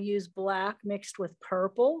 I'll use black mixed with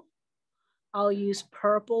purple. I'll use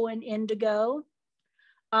purple and indigo.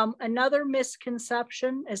 Another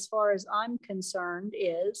misconception, as far as I'm concerned,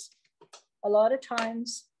 is a lot of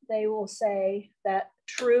times they will say that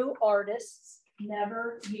true artists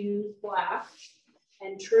never use black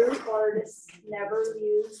and true artists never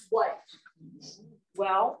use white.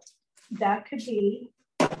 Well, that could be,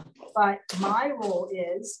 but my rule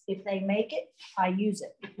is if they make it, I use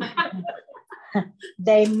it.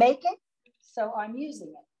 They make it, so I'm using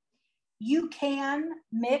it. You can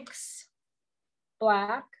mix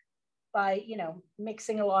black by,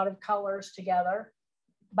 mixing a lot of colors together,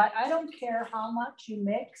 but I don't care how much you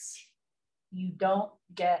mix, you don't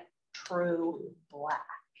get true black.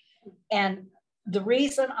 And the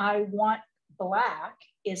reason I want black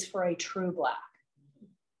is for a true black.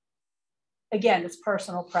 Again, it's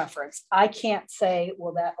personal preference. I can't say,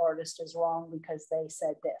 well, that artist is wrong because they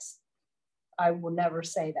said this. I will never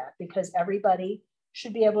say that, because everybody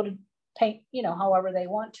should be able to paint, however they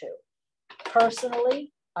want to.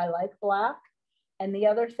 Personally, I like black. And the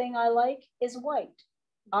other thing I like is white.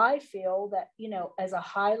 I feel that, as a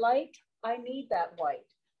highlight, I need that white.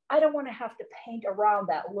 I don't want to have to paint around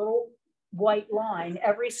that little white line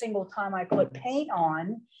every single time I put paint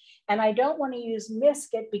on. And I don't want to use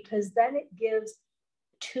Misket because then it gives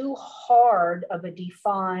too hard of a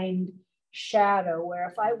defined shadow, where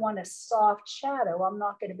if I want a soft shadow, I'm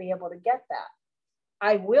not going to be able to get that.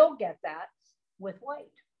 I will get that with white.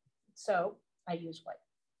 So I use white.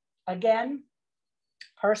 Again,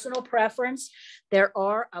 personal preference. There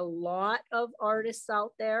are a lot of artists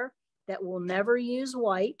out there that will never use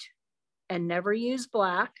white and never use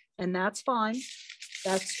black, and that's fine.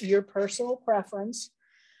 That's your personal preference.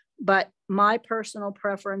 But my personal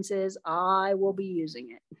preference is I will be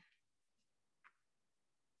using it.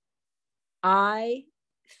 I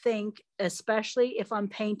think, especially if I'm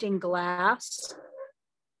painting glass,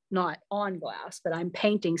 not on glass, but I'm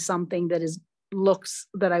painting something that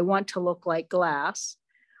that I want to look like glass,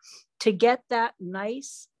 to get that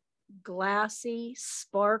nice glassy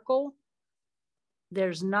sparkle,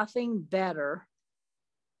 there's nothing better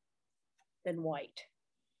than white,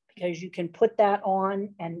 because you can put that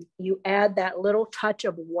on and you add that little touch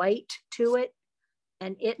of white to it,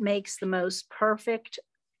 and it makes the most perfect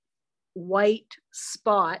white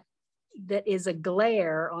spot that is a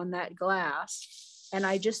glare on that glass. And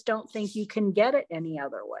I just don't think you can get it any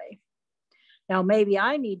other way. Now, maybe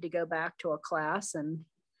I need to go back to a class and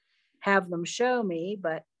have them show me,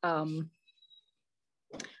 but I'm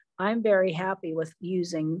very happy with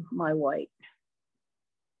using my white.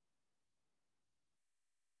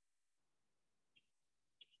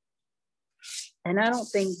 And I don't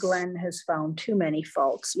think Glenn has found too many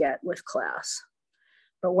faults yet with class.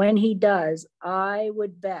 But when he does, I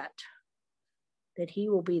would bet that he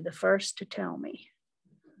will be the first to tell me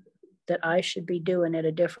that I should be doing it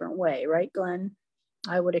a different way. Right, Glenn?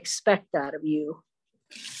 I would expect that of you.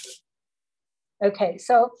 Okay,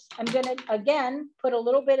 so I'm gonna, again, put a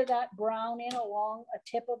little bit of that brown in along a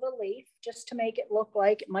tip of a leaf, just to make it look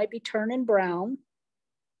like it might be turning brown.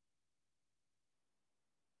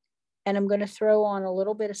 And I'm gonna throw on a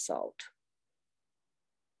little bit of salt.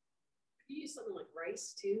 Could you use something like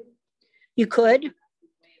rice too? You could.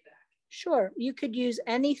 Sure, you could use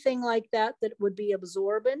anything like that that would be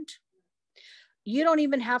absorbent. You don't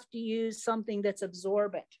even have to use something that's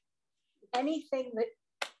absorbent. Anything that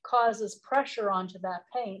causes pressure onto that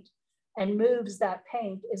paint and moves that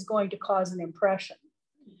paint is going to cause an impression.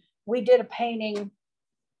 We did a painting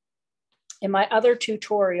in my other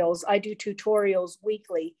tutorials. I do tutorials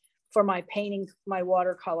weekly for my painting, my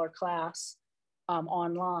watercolor class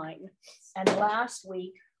online. And last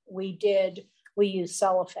week we used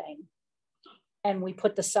cellophane, and we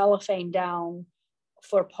put the cellophane down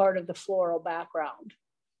for part of the floral background,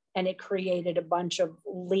 and it created a bunch of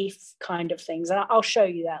leaf kind of things. And I'll show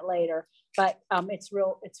you that later, but it's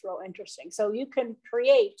real interesting. So you can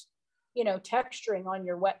create, you know, texturing on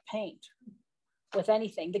your wet paint with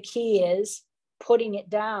anything. The key is putting it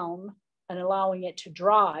down and allowing it to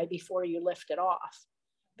dry before you lift it off.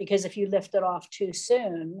 Because if you lift it off too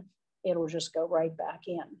soon, it'll just go right back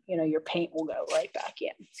in. You know, your paint will go right back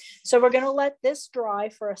in. So we're going to let this dry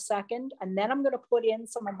for a second, and then I'm going to put in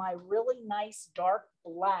some of my really nice dark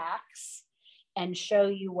blacks and show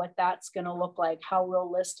you what that's going to look like, how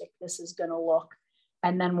realistic this is going to look.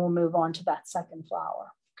 And then we'll move on to that second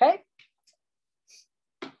flower. Okay.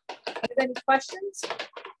 Any questions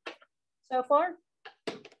so far?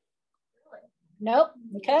 Nope.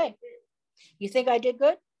 Okay. You think I did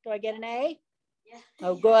good? Do I get an A? Yeah.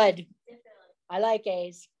 Oh, good. Definitely. I like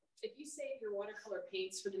A's. If you save your watercolor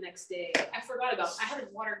paints for the next day, I forgot about, I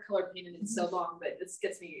haven't watercolor painted in so long, but this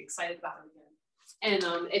gets me excited about it again.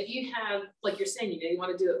 And if you have, like you're saying, you know, you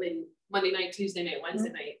want to do it maybe Monday night, Tuesday night, Wednesday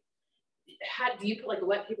night, do you put like a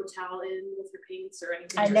wet paper towel in with your paints or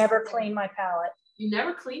anything? I never clean my palette. You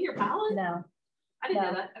never clean your palette? No. I didn't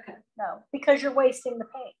know that. Okay. No, because you're wasting the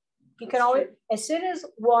paint. You can always, as soon as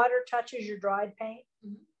water touches your dried paint,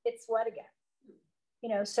 it's wet again. You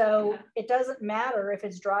know, so it doesn't matter if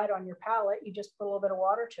it's dried on your palette, you just put a little bit of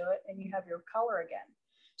water to it and you have your color again.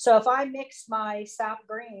 So if I mix my sap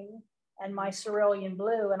green and my cerulean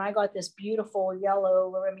blue and I got this beautiful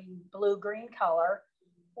yellow, or I mean blue-green color,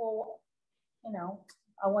 well, you know,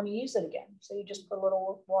 I want to use it again. So you just put a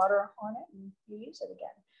little water on it and you use it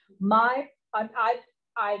again.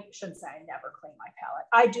 I shouldn't say I never clean my palette.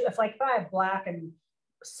 I do, if I have black and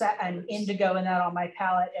indigo and that on my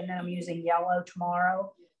palette, and then I'm using yellow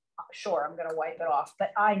tomorrow, sure, I'm going to wipe it off,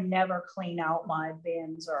 but I never clean out my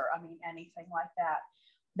bins or, I mean, anything like that.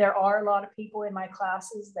 There are a lot of people in my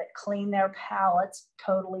classes that clean their palettes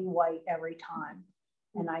totally white every time.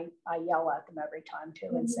 And I yell at them every time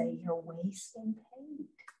too and say, you're wasting paint.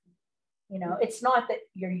 You know, it's not that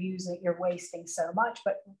you're wasting so much,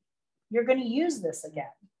 but you're going to use this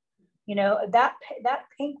again. You know, that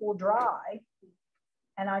pink will dry,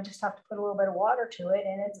 and I just have to put a little bit of water to it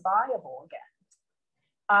and it's viable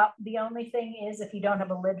again. The only thing is, if you don't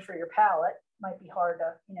have a lid for your palette, it might be hard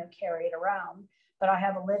to, you know, carry it around, but I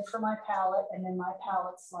have a lid for my palette, and then my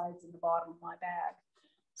palette slides in the bottom of my bag.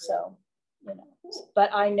 So, you know,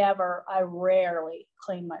 but I rarely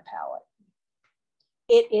clean my palette.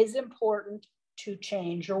 It is important to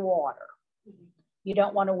change your water. You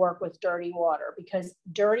don't want to work with dirty water, because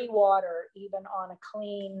dirty water, even on a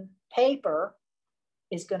clean paper,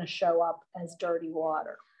 is going to show up as dirty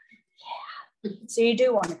water. Yeah. So you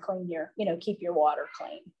do want to clean your, you know, keep your water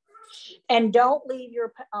clean. And don't leave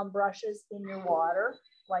your brushes in your water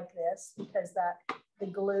like this, because the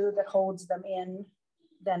glue that holds them in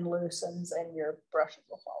then loosens and your brushes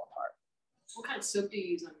will fall apart. What kind of soap do you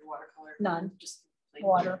use on your watercolor? None. Just plain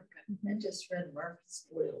water. I just read Marci's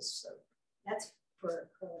oils, so That's for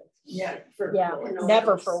acrylic. yeah,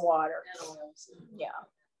 Never for water. Yeah,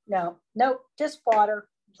 no, just water,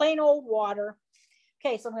 plain old water.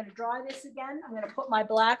 Okay, so I'm going to dry this again. I'm going to put my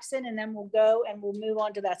blacks in, and then we'll go and we'll move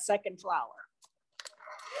on to that second flower.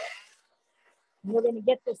 We're going to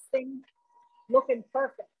get this thing looking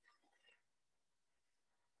perfect.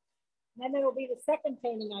 And then it'll be the second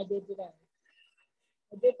painting I did today.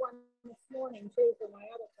 I did one this morning too for my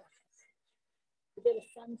other class. I did a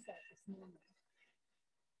sunset this morning.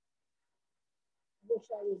 I wish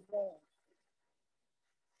I was there.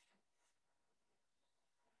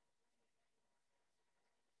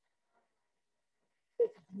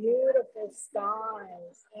 It's beautiful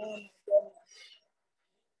skies. Oh my goodness.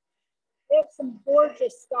 We have some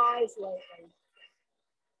gorgeous skies lately.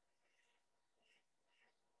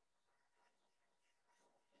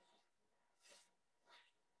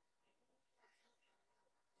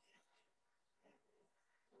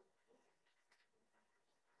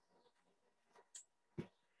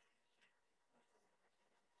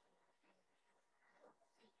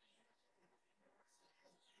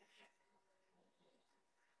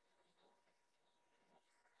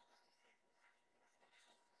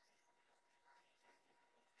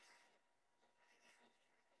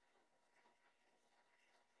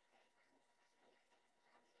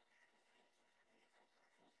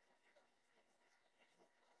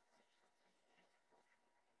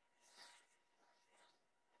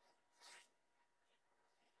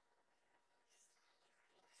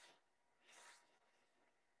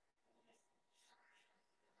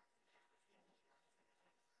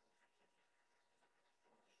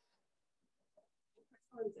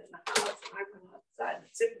 I was in the house and I went outside and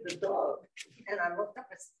took the dog and I looked up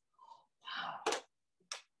and said, wow.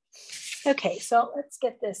 Okay, so let's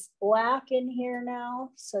get this black in here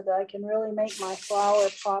now so that I can really make my flower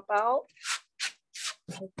pop out.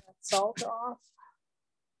 Take that salt off.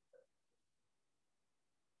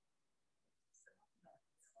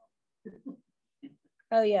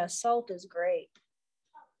 Oh yeah, salt is great.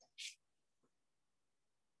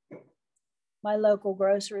 My local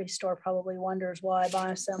grocery store probably wonders why I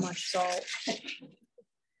buy so much salt.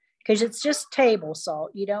 Because it's just table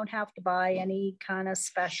salt. You don't have to buy any kind of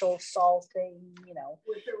special salting, you know.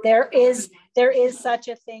 There is such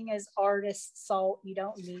a thing as artist salt. You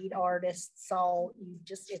don't need artist salt.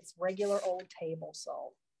 It's regular old table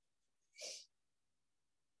salt.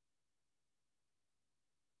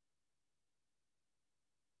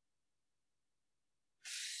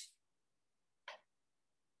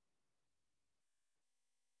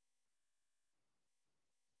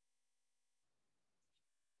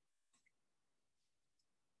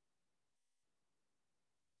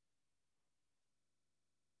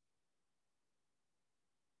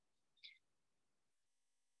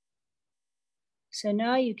 So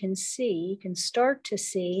now you can start to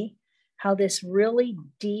see how this really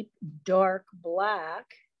deep, dark black,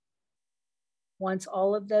 once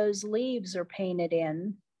all of those leaves are painted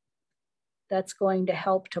in, that's going to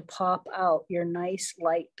help to pop out your nice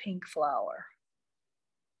light pink flower.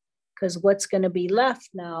 Because what's going to be left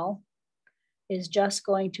now is just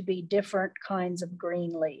going to be different kinds of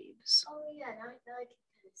green leaves. Oh yeah, now I can kind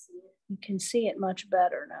of see it. You can see it much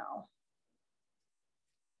better now.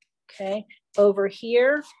 Okay, over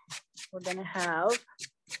here, we're going to have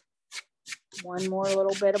one more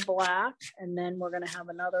little bit of black, and then we're going to have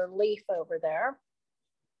another leaf over there.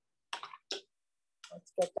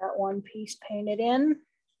 Let's get that one piece painted in.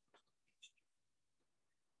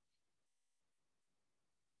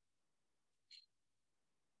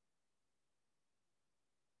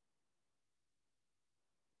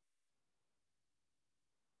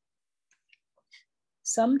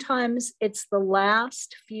 Sometimes it's the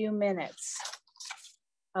last few minutes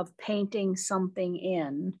of painting something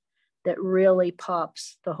in that really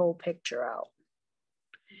pops the whole picture out.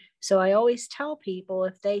 So I always tell people,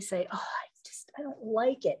 if they say, oh, I don't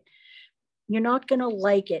like it, you're not going to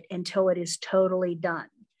like it until it is totally done,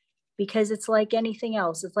 because it's like anything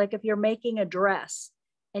else. It's like if you're making a dress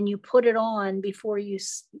and you put it on before you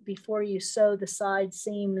sew the side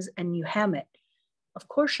seams and you hem it. Of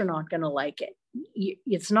course, you're not going to like it.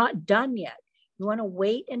 It's not done yet. You want to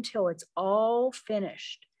wait until it's all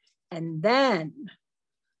finished, and then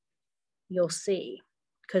you'll see.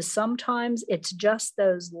 Because sometimes it's just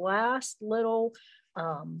those last little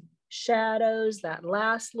shadows, that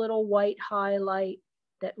last little white highlight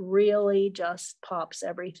that really just pops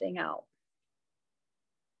everything out.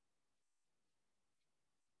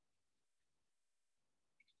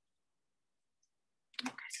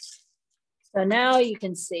 Okay. So now you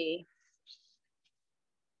can see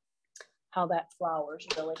how that flower is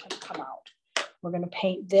really going to come out. We're going to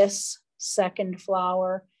paint this second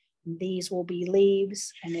flower. These will be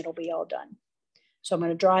leaves, and it'll be all done. So I'm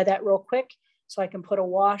going to dry that real quick so I can put a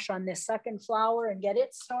wash on this second flower and get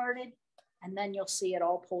it started, and then you'll see it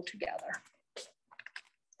all pull together.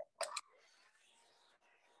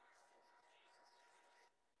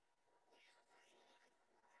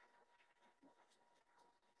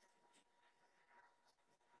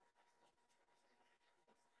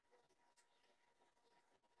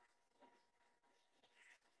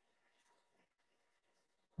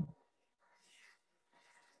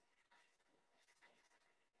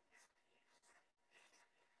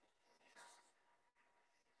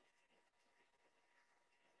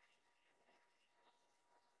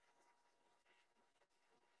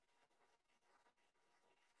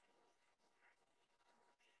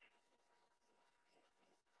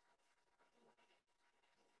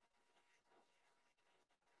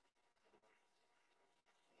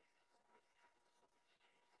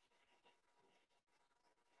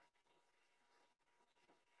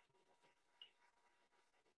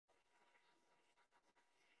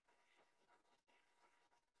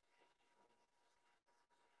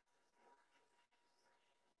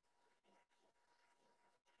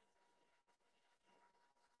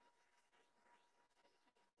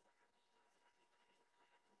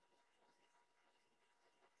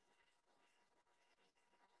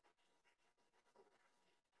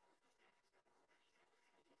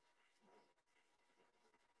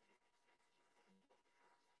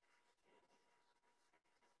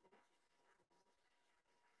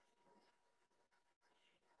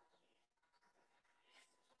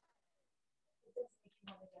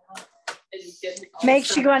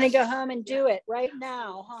 Makes you want to go home and do it right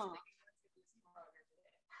now, huh?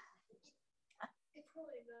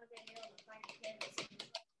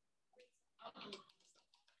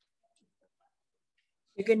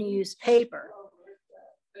 You're going to use paper.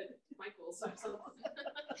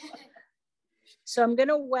 So I'm going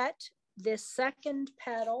to wet this second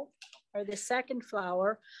petal or the second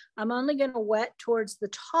flower. I'm only going to wet towards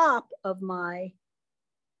the top of my,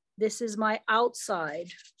 this is my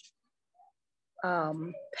outside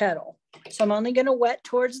petal. So I'm only going to wet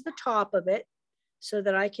towards the top of it so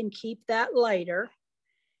that I can keep that lighter.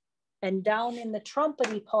 And down in the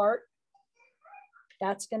trumpety part,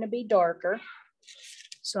 that's going to be darker.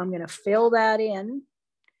 So I'm going to fill that in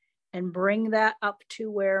and bring that up to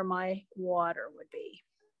where my water would be.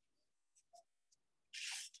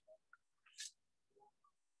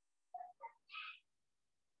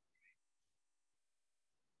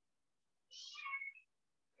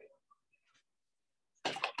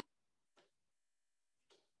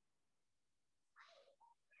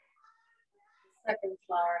 Second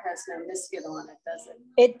flower has no biscuit on it, does it?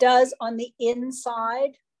 It does on the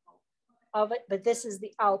inside of it, but this is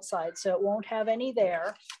the outside, so it won't have any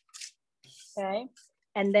there. Okay.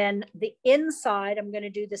 And then the inside, I'm going to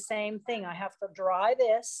do the same thing. I have to dry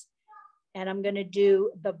this and I'm going to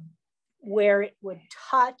do the, where it would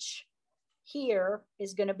touch here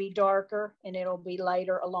is going to be darker and it'll be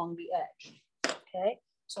lighter along the edge. Okay.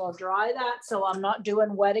 So I'll dry that. So I'm not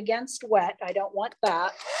doing wet against wet. I don't want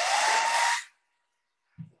that.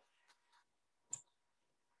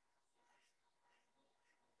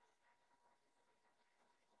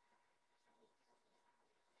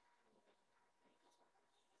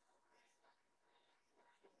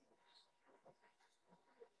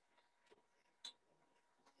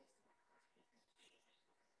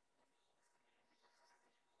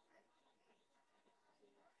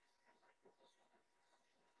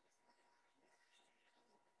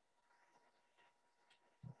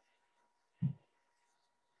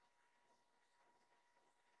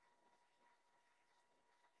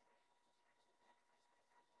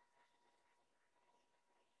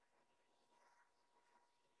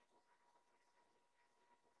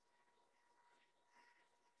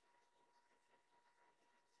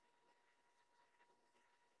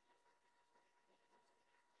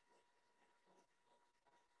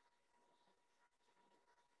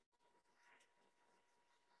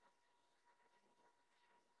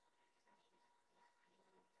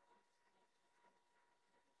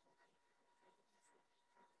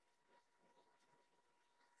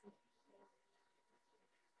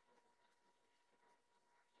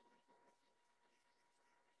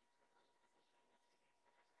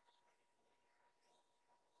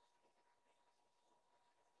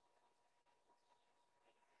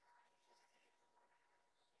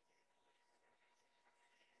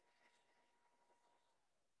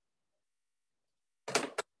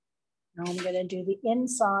 Now I'm going to do the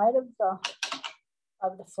inside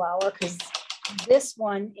of the flower because this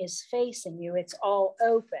one is facing you. It's all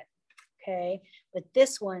open, okay? But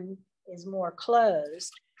this one is more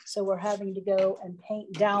closed. So we're having to go and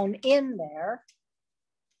paint down in there.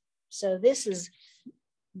 So this is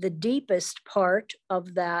the deepest part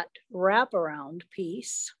of that wraparound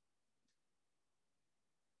piece.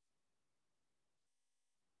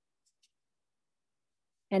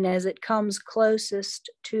 And as it comes closest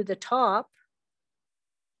to the top,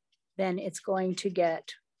 then it's going to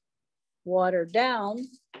get watered down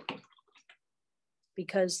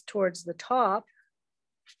because towards the top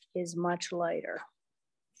is much lighter.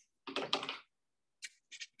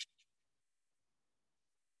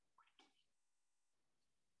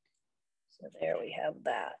 So there we have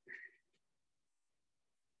that.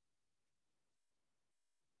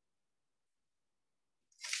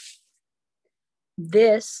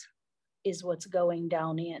 This is what's going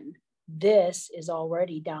down in. This is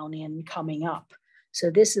already down in coming up.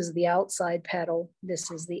 So this is the outside petal.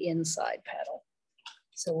 This is the inside petal.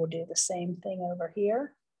 So we'll do the same thing over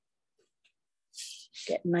here.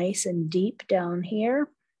 Get nice and deep down here.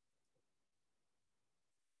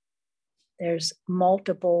 There's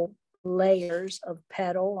multiple layers of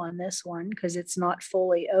petal on this one because it's not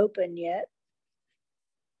fully open yet.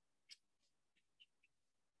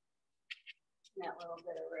 That little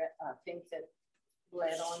bit of red, pink that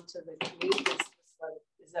bled onto the leaf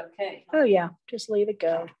is okay. Oh yeah, just leave it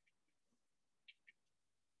go.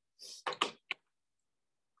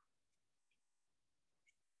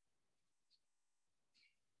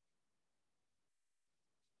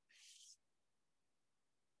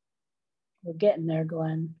 We're getting there,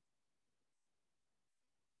 Glenn.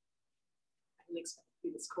 I didn't expect it to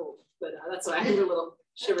be this cold, but that's why I had a little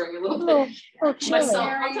shivering a little little, bit. little chilly. Myself,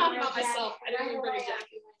 I'm talking about myself. I didn't even bring a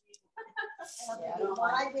jacket.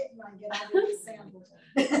 Well, I didn't, I get out of the sample.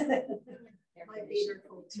 My feet are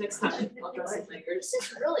cold. Next time, I'll dress in fingers.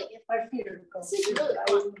 This is really, My feet are cold. this is really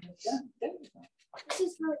fun. This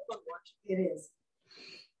is really fun watching. It is.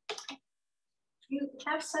 You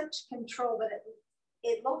have such control, but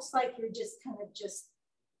it looks like you're just kind of just.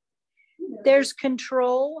 There's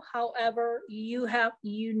control, however, you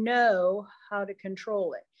know how to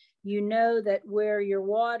control it. You know that where your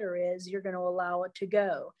water is, you're going to allow it to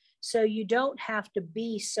go. So you don't have to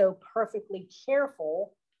be so perfectly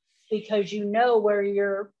careful because you know where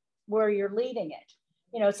you're leading it.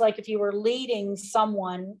 You know, it's like if you were leading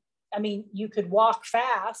someone, I mean, you could walk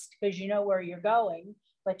fast because you know where you're going,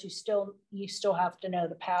 but you still have to know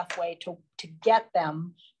the pathway to get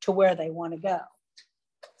them to where they want to go.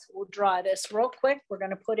 So we'll dry this real quick. We're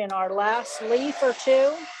going to put in our last leaf or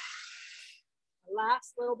two.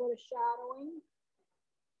 Last little bit of shadowing.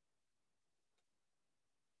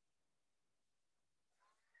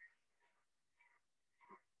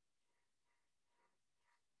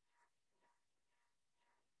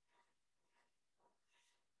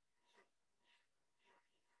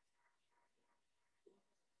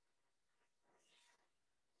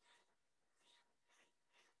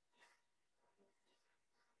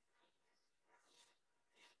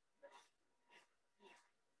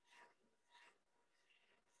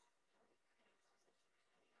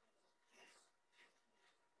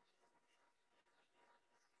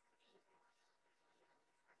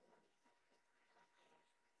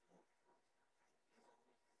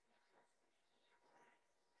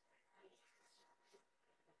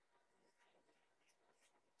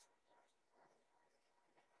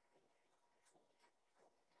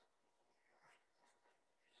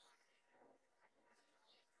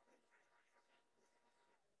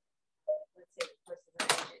 Let's say the person's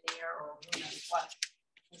an engineer or who knows what,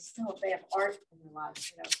 and still if they have art in their lives,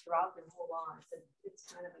 you know, throughout their whole lives, it's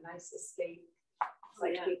kind of a nice escape. It's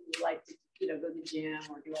like people who like to, you know, go to the gym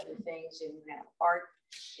or do other things and you have art.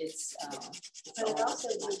 It's But it also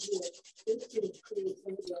gives you a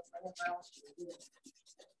creativity of whatever else you do.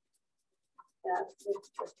 That's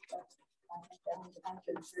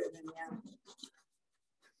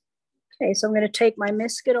Okay, so I'm going to take my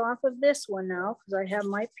biscuit off of this one now because I have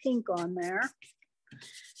my pink on there.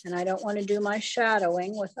 And I don't want to do my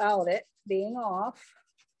shadowing without it being off.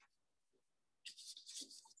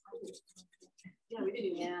 Yeah, we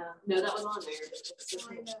didn't even know that was on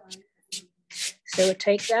there. So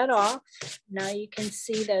take that off. Now you can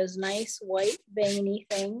see those nice white veiny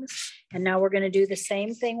things. And now we're going to do the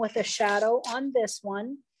same thing with a shadow on this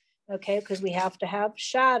one. Okay, because we have to have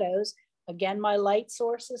shadows. Again, my light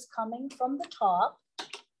source is coming from the top.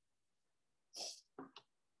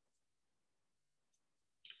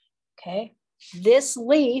 Okay, this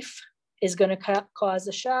leaf is going to cause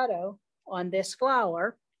a shadow on this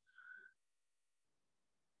flower.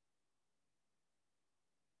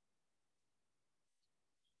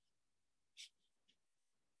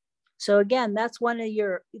 So again, that's one of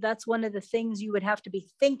the things you would have to be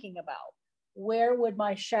thinking about. Where would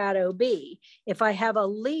my shadow be? If I have a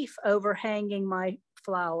leaf overhanging my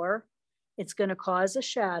flower, it's going to cause a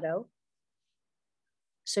shadow.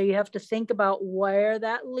 So you have to think about where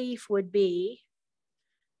that leaf would be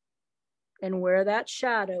and where that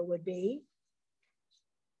shadow would be.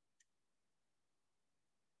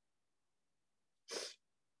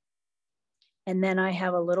 And then I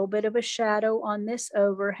have a little bit of a shadow on this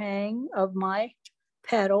overhang of my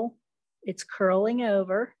petal. It's curling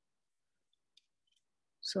over.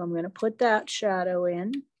 So I'm going to put that shadow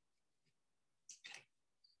in.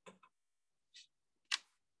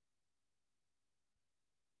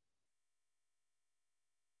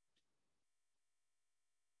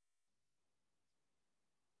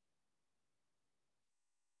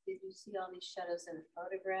 Did you see all these shadows in a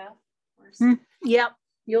photograph? Yep,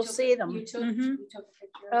 you'll see them. You took a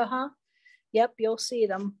picture of them? Yep, you'll see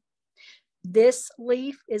them. This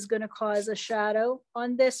leaf is going to cause a shadow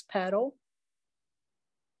on this petal.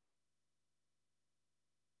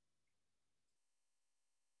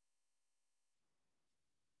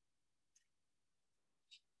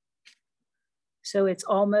 So it's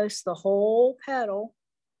almost the whole petal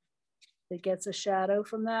that gets a shadow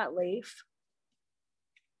from that leaf.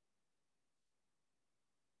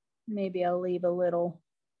 Maybe I'll leave a little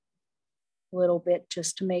bit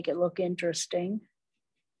just to make it look interesting.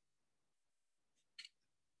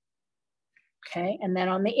 Okay, and then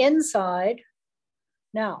on the inside,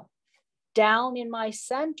 now down in my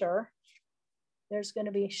center, there's going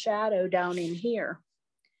to be a shadow down in here.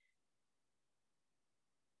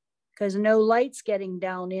 because no light's getting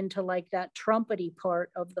down into like that trumpety part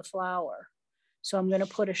of the flower. So I'm going to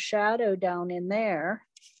put a shadow down in there.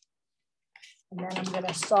 And then I'm going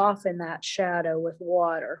to soften that shadow with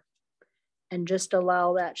water and just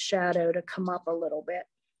allow that shadow to come up a little bit.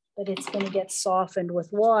 But it's going to get softened with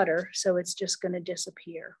water, so it's just going to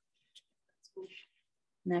disappear.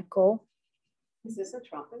 Isn't that cool? Is this a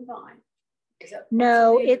trumpet vine?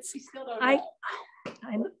 No, it's it's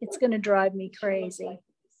going to drive me crazy.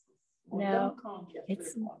 No,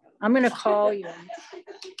 it's. I'm going to call you. What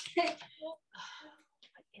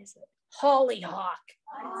is it? Hollyhock.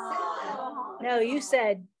 No, you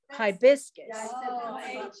said hibiscus. Yeah,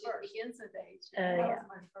 I said Yeah.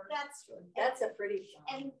 That's a pretty.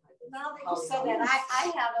 And now that you said that, I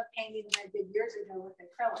have a painting that I did years ago with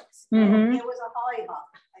acrylics. Mhm. It was a hollyhock.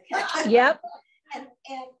 Yep. And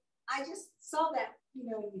I just saw that, you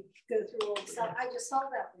know, when you go through all the stuff, I just saw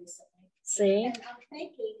that recently. See? And I'm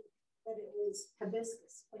thinking that it was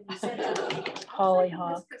hibiscus when you said that.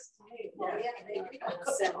 Hollyhock. Well, yeah, they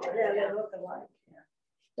look alike.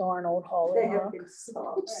 Darn old They have hollyhock. big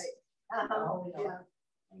stalks. Right. Yeah.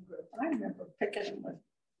 I remember picking them with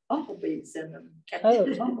bumblebees in them, Oh.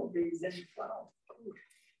 catching bumblebees in the flower.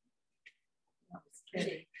 That was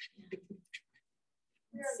pretty.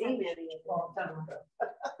 Seen any of Long time ago. We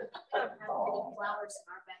don't have any flowers in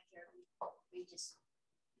our backyard. We just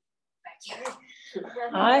backyard.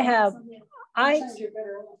 I have, Sometimes you're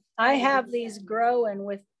better off. I have these growing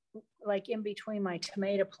with like in between my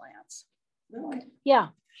tomato plants. Really? Yeah.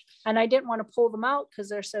 And I didn't want to pull them out because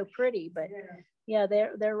they're so pretty, but Yeah. yeah,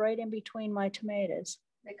 they're right in between my tomatoes.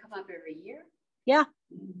 They come up every year? Yeah.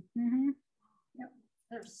 Mm-hmm. Mm-hmm.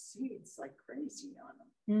 There's seeds like crazy on them.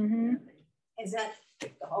 Mm-hmm. Is that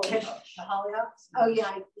The hollyhock. the hollyhocks? Oh,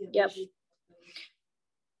 yeah. Yep.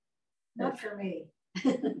 Not for me.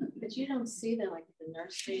 But you don't see them like at the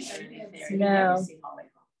nurseries or anything. You No. never see hollyhocks.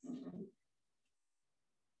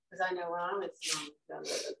 Because I know when I was young, down at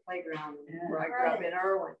the playground where I grew up in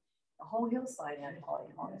Irwin, the whole hillside had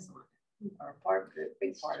hollyhocks on it. Or part of it,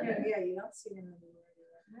 big part of it. Yeah, you don't see them anywhere.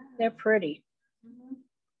 They're pretty.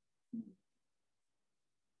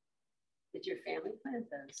 Did your family plant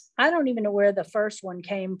those? I don't even know where the first one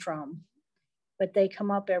came from, but they come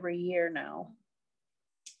up every year now.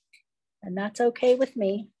 And that's okay with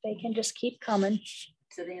me. They can just keep coming.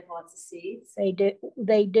 So they have lots of seeds? They do.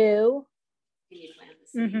 They do. Can you plant the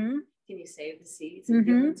seeds? Mm-hmm. Can you save the seeds and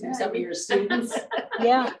give them to some of your students?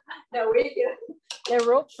 Yeah, No, we do. they're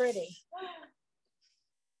real pretty.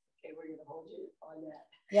 Okay, we're gonna hold you on that.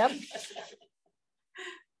 Yep.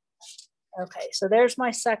 Okay, so there's my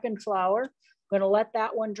second flower. I'm gonna let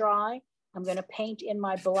that one dry. I'm gonna paint in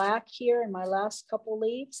my black here in my last couple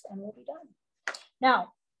leaves and we'll be done.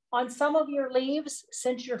 Now, on some of your leaves,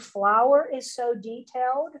 since your flower is so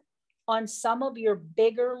detailed, on some of your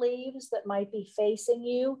bigger leaves that might be facing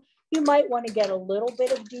you, you might want to get a little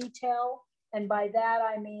bit of detail. And by that,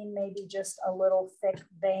 I mean maybe just a little thick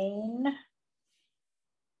vein.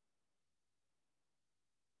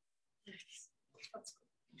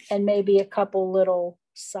 And maybe a couple little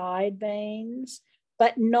side veins,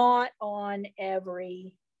 but not on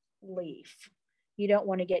every leaf. You don't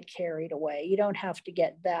want to get carried away. You don't have to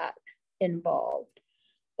get that involved,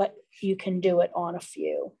 but you can do it on a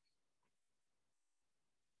few.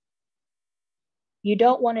 You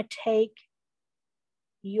don't want to take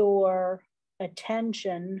your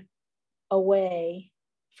attention away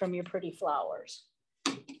from your pretty flowers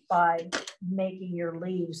by making your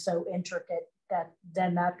leaves so intricate that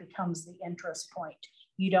then that becomes the interest point.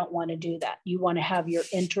 You don't want to do that. You want to have your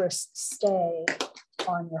interest stay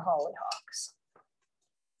on your hollyhocks.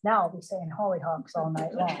 Now I'll be saying hollyhocks all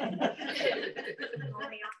night long.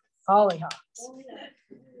 Hollyhocks.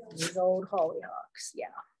 These old hollyhocks, yeah.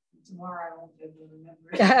 Tomorrow I won't be able to remember.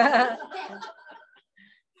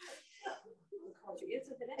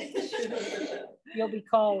 You'll be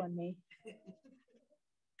calling me.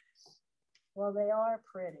 Well, they are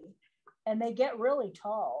pretty. And they get really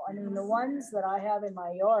tall. I mean, the ones that I have in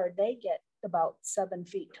my yard, they get about 7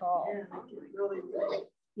 feet tall. Yeah, they get really big.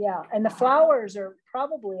 Yeah, and the flowers are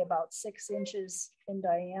probably about 6 inches in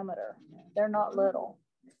diameter. They're not little.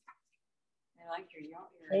 I like your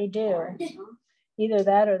yard. They do. Either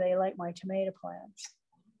that or they like my tomato plants.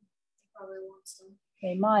 Probably want some.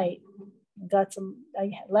 They might. Got some,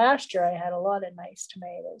 last year I had a lot of nice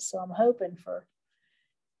tomatoes, so I'm hoping for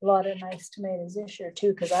a lot of nice tomatoes this year too,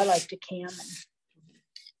 because I like to can them.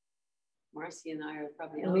 Marci and I are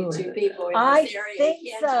probably the only Ooh. 2 people in I this area. think who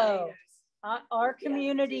can so. tomatoes. Our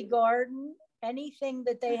community garden, anything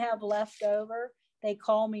that they have left over, they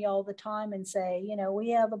call me all the time and say, you know, we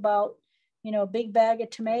have about you know, a big bag of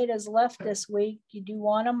tomatoes left this week. You do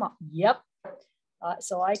want them? Yep.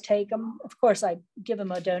 So I take them. Of course, I give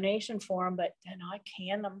them a donation for them, but then I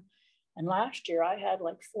can them. And last year I had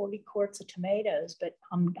like 40 quarts of tomatoes, but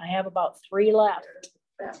I have about 3 left.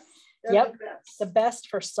 Yep, the best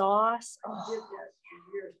for sauce. I did that for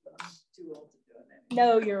years, but I'm too old to do it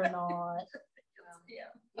No, anymore. you're not.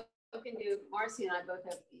 Yeah. You can do, Marci and I both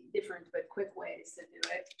have different but quick ways to do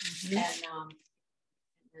it.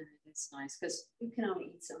 And it's nice because you can only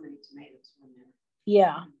eat so many tomatoes when they're.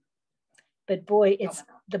 Yeah. But boy, it's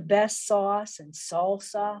the best sauce and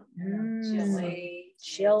salsa.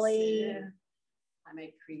 Chili. Yeah. I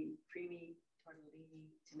make creamy tortellini,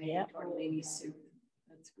 tomato tortellini soup.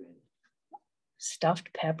 That's good.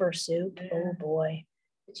 Stuffed pepper soup. Yeah. Oh boy.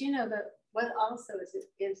 But you know that what also is so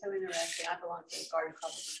interesting. I belong to the garden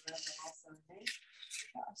club also. There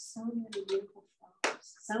are so many beautiful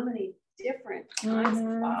flowers, so many different kinds of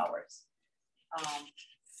flowers.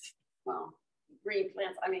 Well, green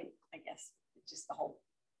plants. I mean, I guess just all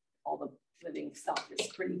the living stuff is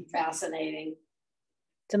pretty fascinating.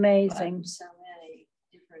 It's amazing. But so many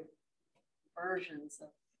different versions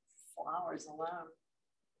of flowers alone.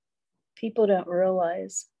 People don't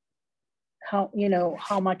realize how, you know,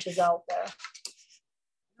 how much is out there,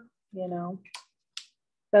 you know,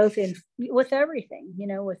 both with everything, you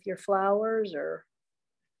know, with your flowers or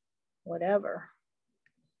whatever.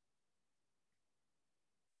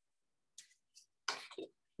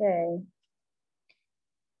 Okay.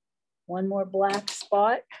 One more black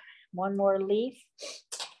spot, one more leaf.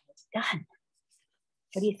 It's done.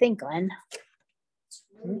 What do you think, Glenn?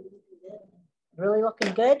 Really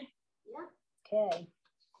looking good? Yeah. Okay.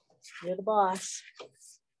 You're the boss.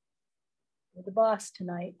 You're the boss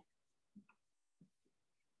tonight.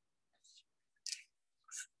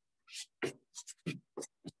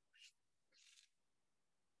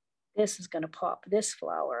 This is going to pop this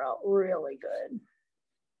flower out really good.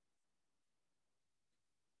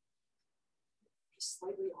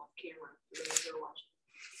 Slightly off camera.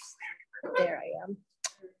 There I am.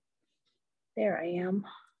 There I am.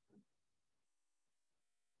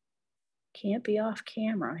 Can't be off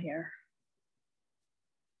camera here.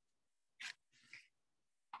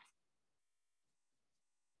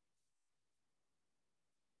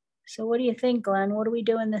 So what do you think, Glenn? What are we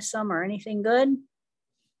doing this summer? Anything good? I'm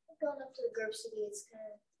going up to the Grove City. It's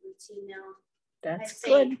kind of routine now. That's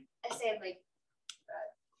good. I stay like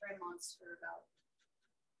 3 months for about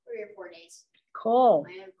 3 or 4 days. Cool.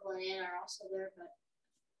 My uncle and aunt are also there, but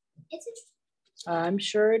it's interesting. I'm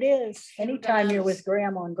sure it is. Anytime you're with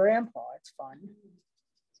grandma and grandpa, it's fun.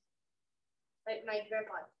 My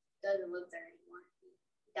grandpa doesn't live there anymore. He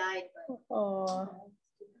died, but. Oh,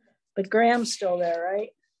 but Graham's still there,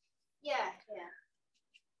 right? Yeah, yeah.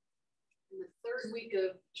 In the 3rd week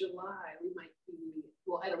of July, we might be,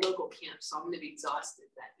 well, at a local camp, so I'm going to be exhausted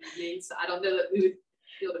that evening. So I don't know that we would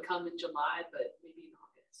be able to come in July, but maybe in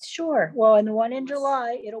August. Sure. Well, and the one in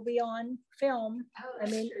July, it'll be on film. Oh, I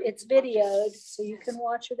mean, true. it's videoed, so you can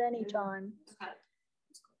watch it anytime. Okay.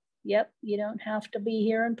 Yep, you don't have to be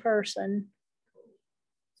here in person.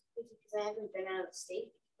 Because I haven't been out of the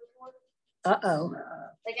state before. Uh-oh.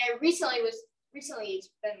 Like recently it's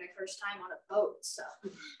been my first time on a boat, so.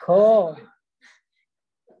 Cool.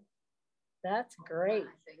 That's great. Oh,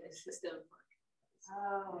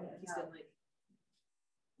 He's been like,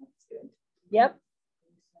 that's good. Yep.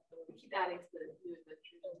 we keep adding to the new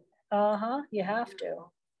adventures. Uh-huh, you have to.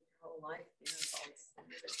 Your whole life, you know, it's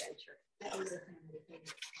always a new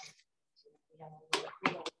adventure.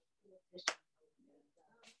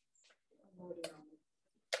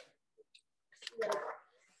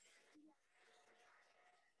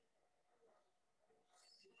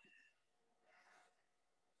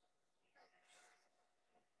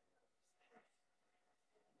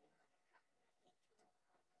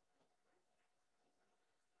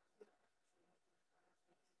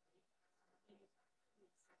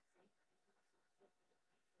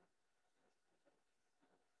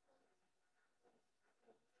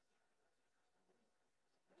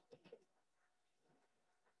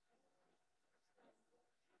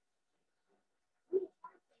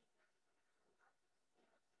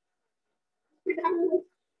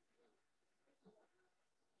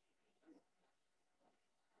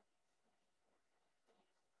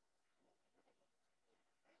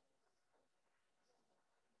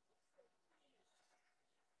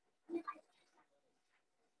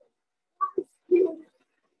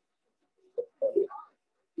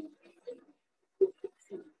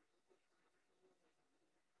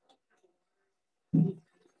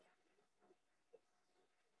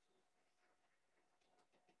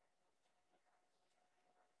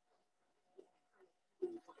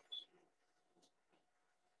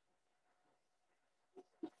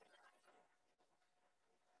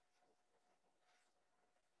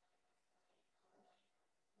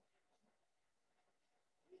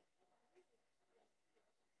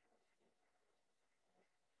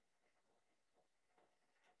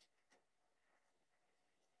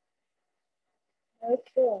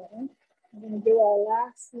 Okay, I'm gonna do our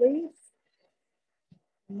last leaf.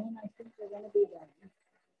 And then I think we're gonna be done.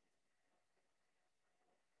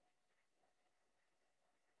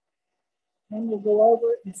 Then we'll go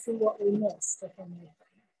over it and see what we missed, if anything.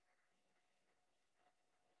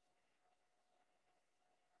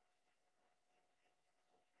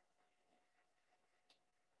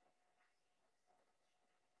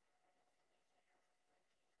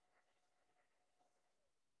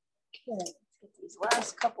 Okay, let's get these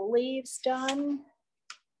last couple leaves done.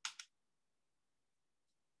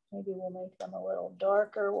 Maybe we'll make them a little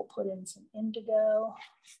darker. We'll put in some indigo.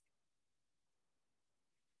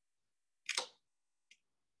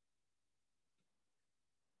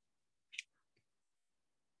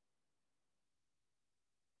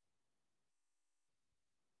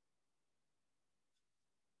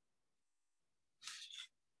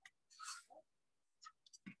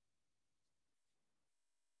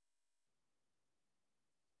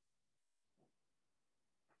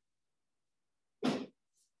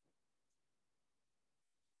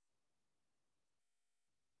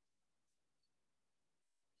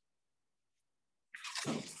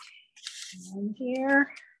 And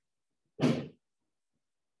here.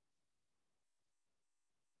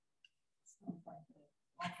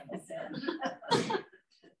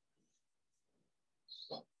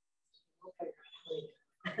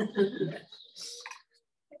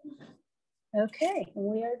 Okay,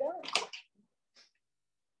 we are done.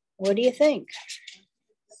 What do you think?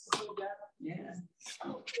 Yeah.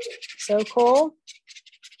 So cool.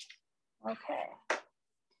 Okay.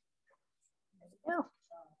 There we go.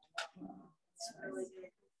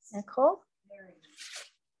 Isn't that cool?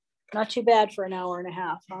 Not too bad for an hour and a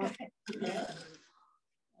half, huh? Okay,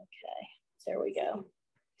 there we go.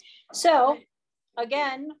 So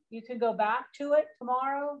again, you can go back to it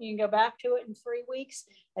tomorrow. You can go back to it in 3 weeks,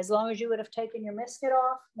 as long as you would have taken your miscut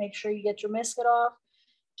off. Make sure you get your miscut off.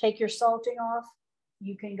 Take your salting off.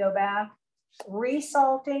 You can go back.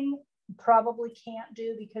 Resalting, you probably can't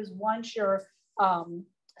do, because once your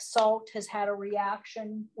salt has had a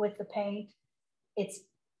reaction with the paint, it's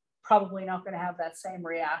probably not going to have that same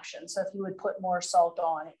reaction. So if you would put more salt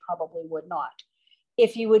on, it probably would not.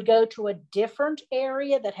 If you would go to a different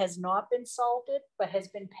area that has not been salted but has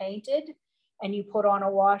been painted, and you put on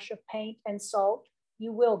a wash of paint and salt,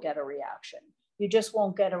 you will get a reaction. You just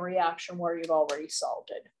won't get a reaction where you've already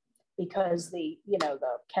salted, because the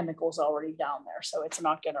chemical's already down there. So it's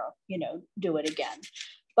not gonna, do it again.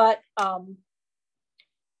 But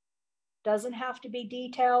doesn't have to be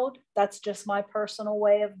detailed. That's just my personal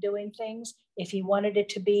way of doing things. If you wanted it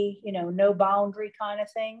to be, no boundary kind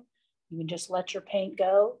of thing, you can just let your paint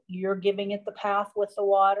go. You're giving it the path with the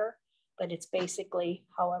water, but it's basically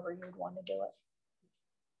however you'd want to do it.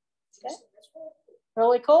 Okay.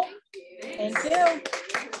 Really cool. Thank you.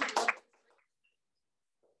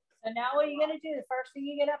 So now what are you going to do? The first thing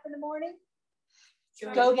you get up in the morning?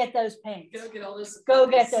 Go get those paints. Go get all this. Go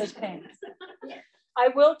get those paints. I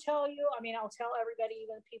will tell you, I'll tell everybody,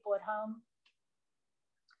 even the people at home,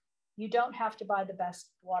 you don't have to buy the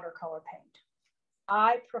best watercolor paint.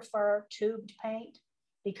 I prefer tubed paint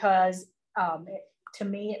because to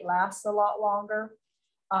me, it lasts a lot longer.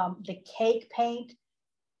 The cake paint,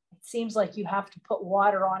 it seems like you have to put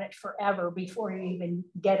water on it forever before you even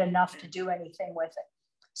get enough to do anything with it.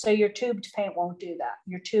 So your tubed paint won't do that.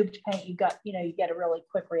 Your tubed paint, you get a really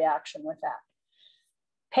quick reaction with that.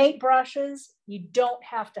 Paint brushes, you don't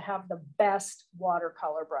have to have the best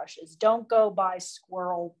watercolor brushes. Don't go buy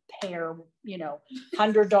squirrel hair,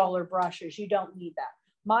 $100 brushes. You don't need that.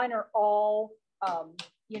 Mine are all,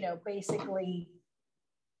 basically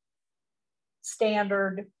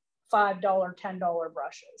standard $5, $10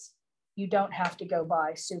 brushes. You don't have to go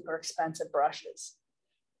buy super expensive brushes.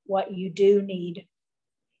 What you do need,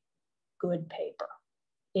 good paper.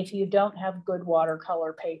 If you don't have good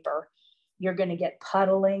watercolor paper, you're going to get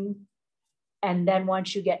puddling. And then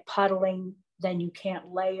once you get puddling, then you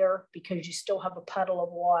can't layer because you still have a puddle of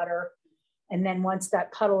water. And then once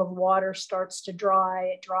that puddle of water starts to dry,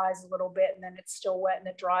 it dries a little bit, and then it's still wet, and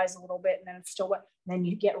it dries a little bit, and then it's still wet. And then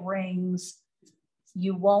you get rings.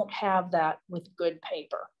 You won't have that with good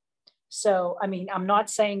paper. So, I'm not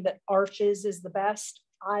saying that Arches is the best.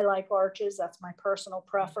 I like Arches. That's my personal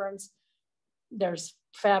preference. There's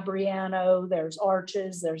Fabriano, there's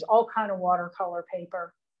Arches, there's all kind of watercolor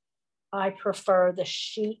paper. I prefer the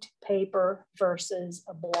sheet paper versus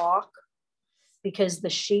a block, because the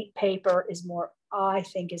sheet paper is I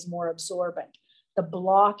think is more absorbent. The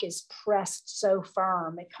block is pressed so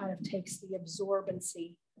firm, it kind of takes the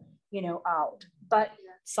absorbency, out. But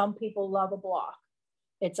some people love a block.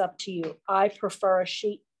 It's up to you. I prefer a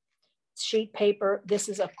sheet. sheet paper. This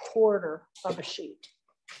is 1/4 of a sheet.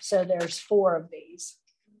 So there's 4 of these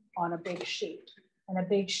on a big sheet. And a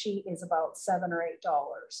big sheet is about $7 or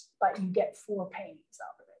 $8, but you get 4 paintings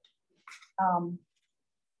out of it.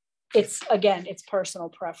 It's, again, it's personal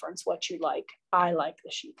preference, what you like. I like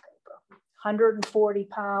the sheet paper. 140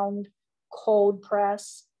 pound cold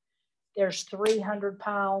press. There's 300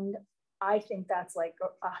 pound. I think that's like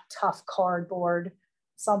a tough cardboard.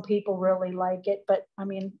 Some people really like it, but I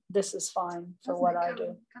mean, this is fine for what I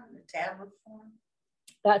do. Kind of a tablet form.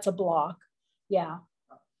 That's a block. Yeah.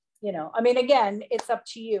 You know, I mean, again, it's up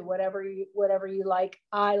to you, whatever you like.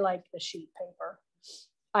 I like the sheet paper.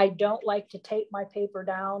 I don't like to tape my paper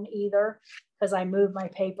down either because I move my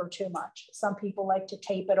paper too much. Some people like to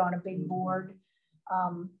tape it on a big board.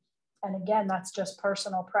 And again, that's just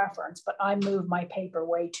personal preference, but I move my paper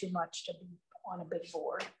way too much to be on a big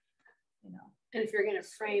board, you know. And if you're going to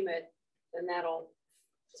frame it, then that'll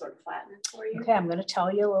sort of flatten it for you. Okay, I'm going to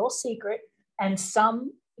tell you a little secret. And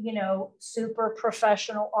some, you know, super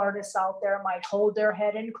professional artists out there might hold their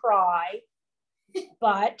head and cry,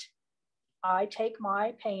 but I take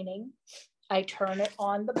my painting, I turn it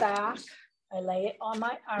on the back, I lay it on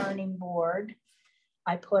my ironing board,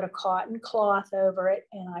 I put a cotton cloth over it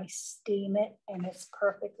and I steam it, and it's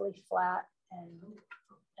perfectly flat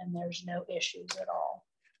and there's no issues at all.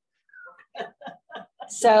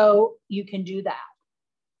 So you can do that,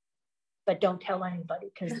 but don't tell anybody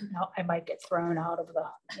because I might get thrown out of the,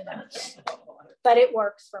 you know, but it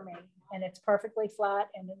works for me and it's perfectly flat,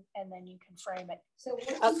 and then you can frame it. So what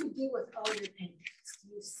do you do with all your paintings? Do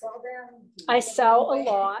you sell them? I sell a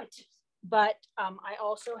lot, but I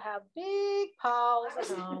also have big piles at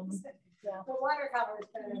home. Yeah. The watercolor is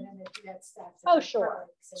better than if you had stacks. Oh, sure,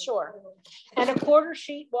 sure. And a 1/4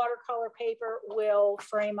 sheet watercolor paper will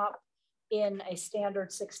frame up in a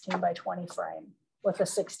standard 16 by 20 frame with a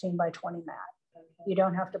 16 by 20 mat. You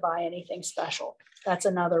don't have to buy anything special. That's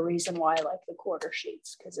another reason why I like the 1/4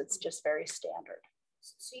 sheets, because it's just very standard.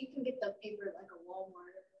 So you can get the paper like a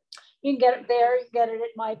Walmart. You can get it there, you can get it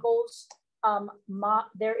at Michael's.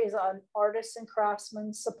 There is an artists and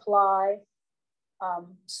craftsman supply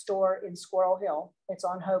store in Squirrel Hill. It's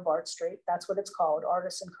on Hobart Street. That's what it's called,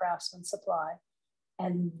 Artists and Craftsman Supply.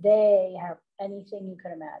 And they have anything you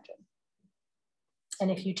can imagine.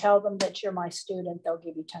 And if you tell them that you're my student, they'll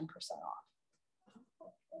give you 10% off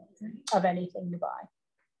of anything you buy.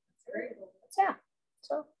 Yeah,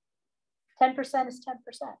 so 10% is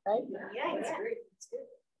 10%, right? Yeah, That's great. That's good.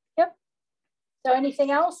 Yep. So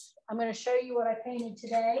anything else? I'm going to show you what I painted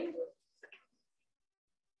today.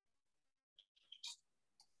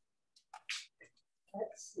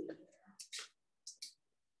 Let's see.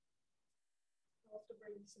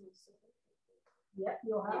 Yeah,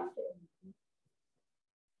 you'll have to.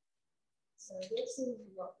 So this is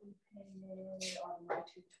what we painted on my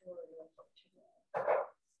tutorial for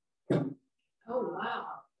today. Oh,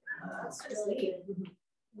 wow. That's really good.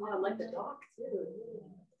 Wow, I like the dock too.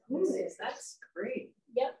 That's great.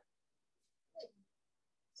 Yep.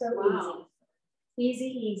 So Wow.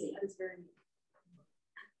 easy. That is very neat.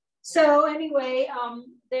 So anyway,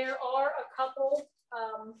 there are a couple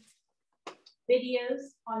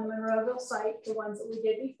videos on the Monroeville site, the ones that we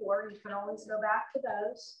did before. You can always go back to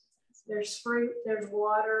those. There's fruit, there's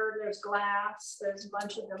water, there's glass, there's a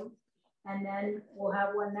bunch of them. And then we'll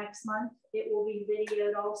have one next month. It will be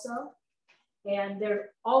videoed also. And there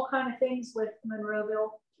are all kinds of things with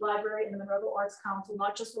Monroeville Library and the Monroeville Arts Council,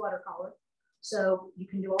 not just watercolor. So you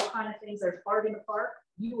can do all kinds of things. There's art in the park.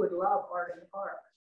 You would love art in the park.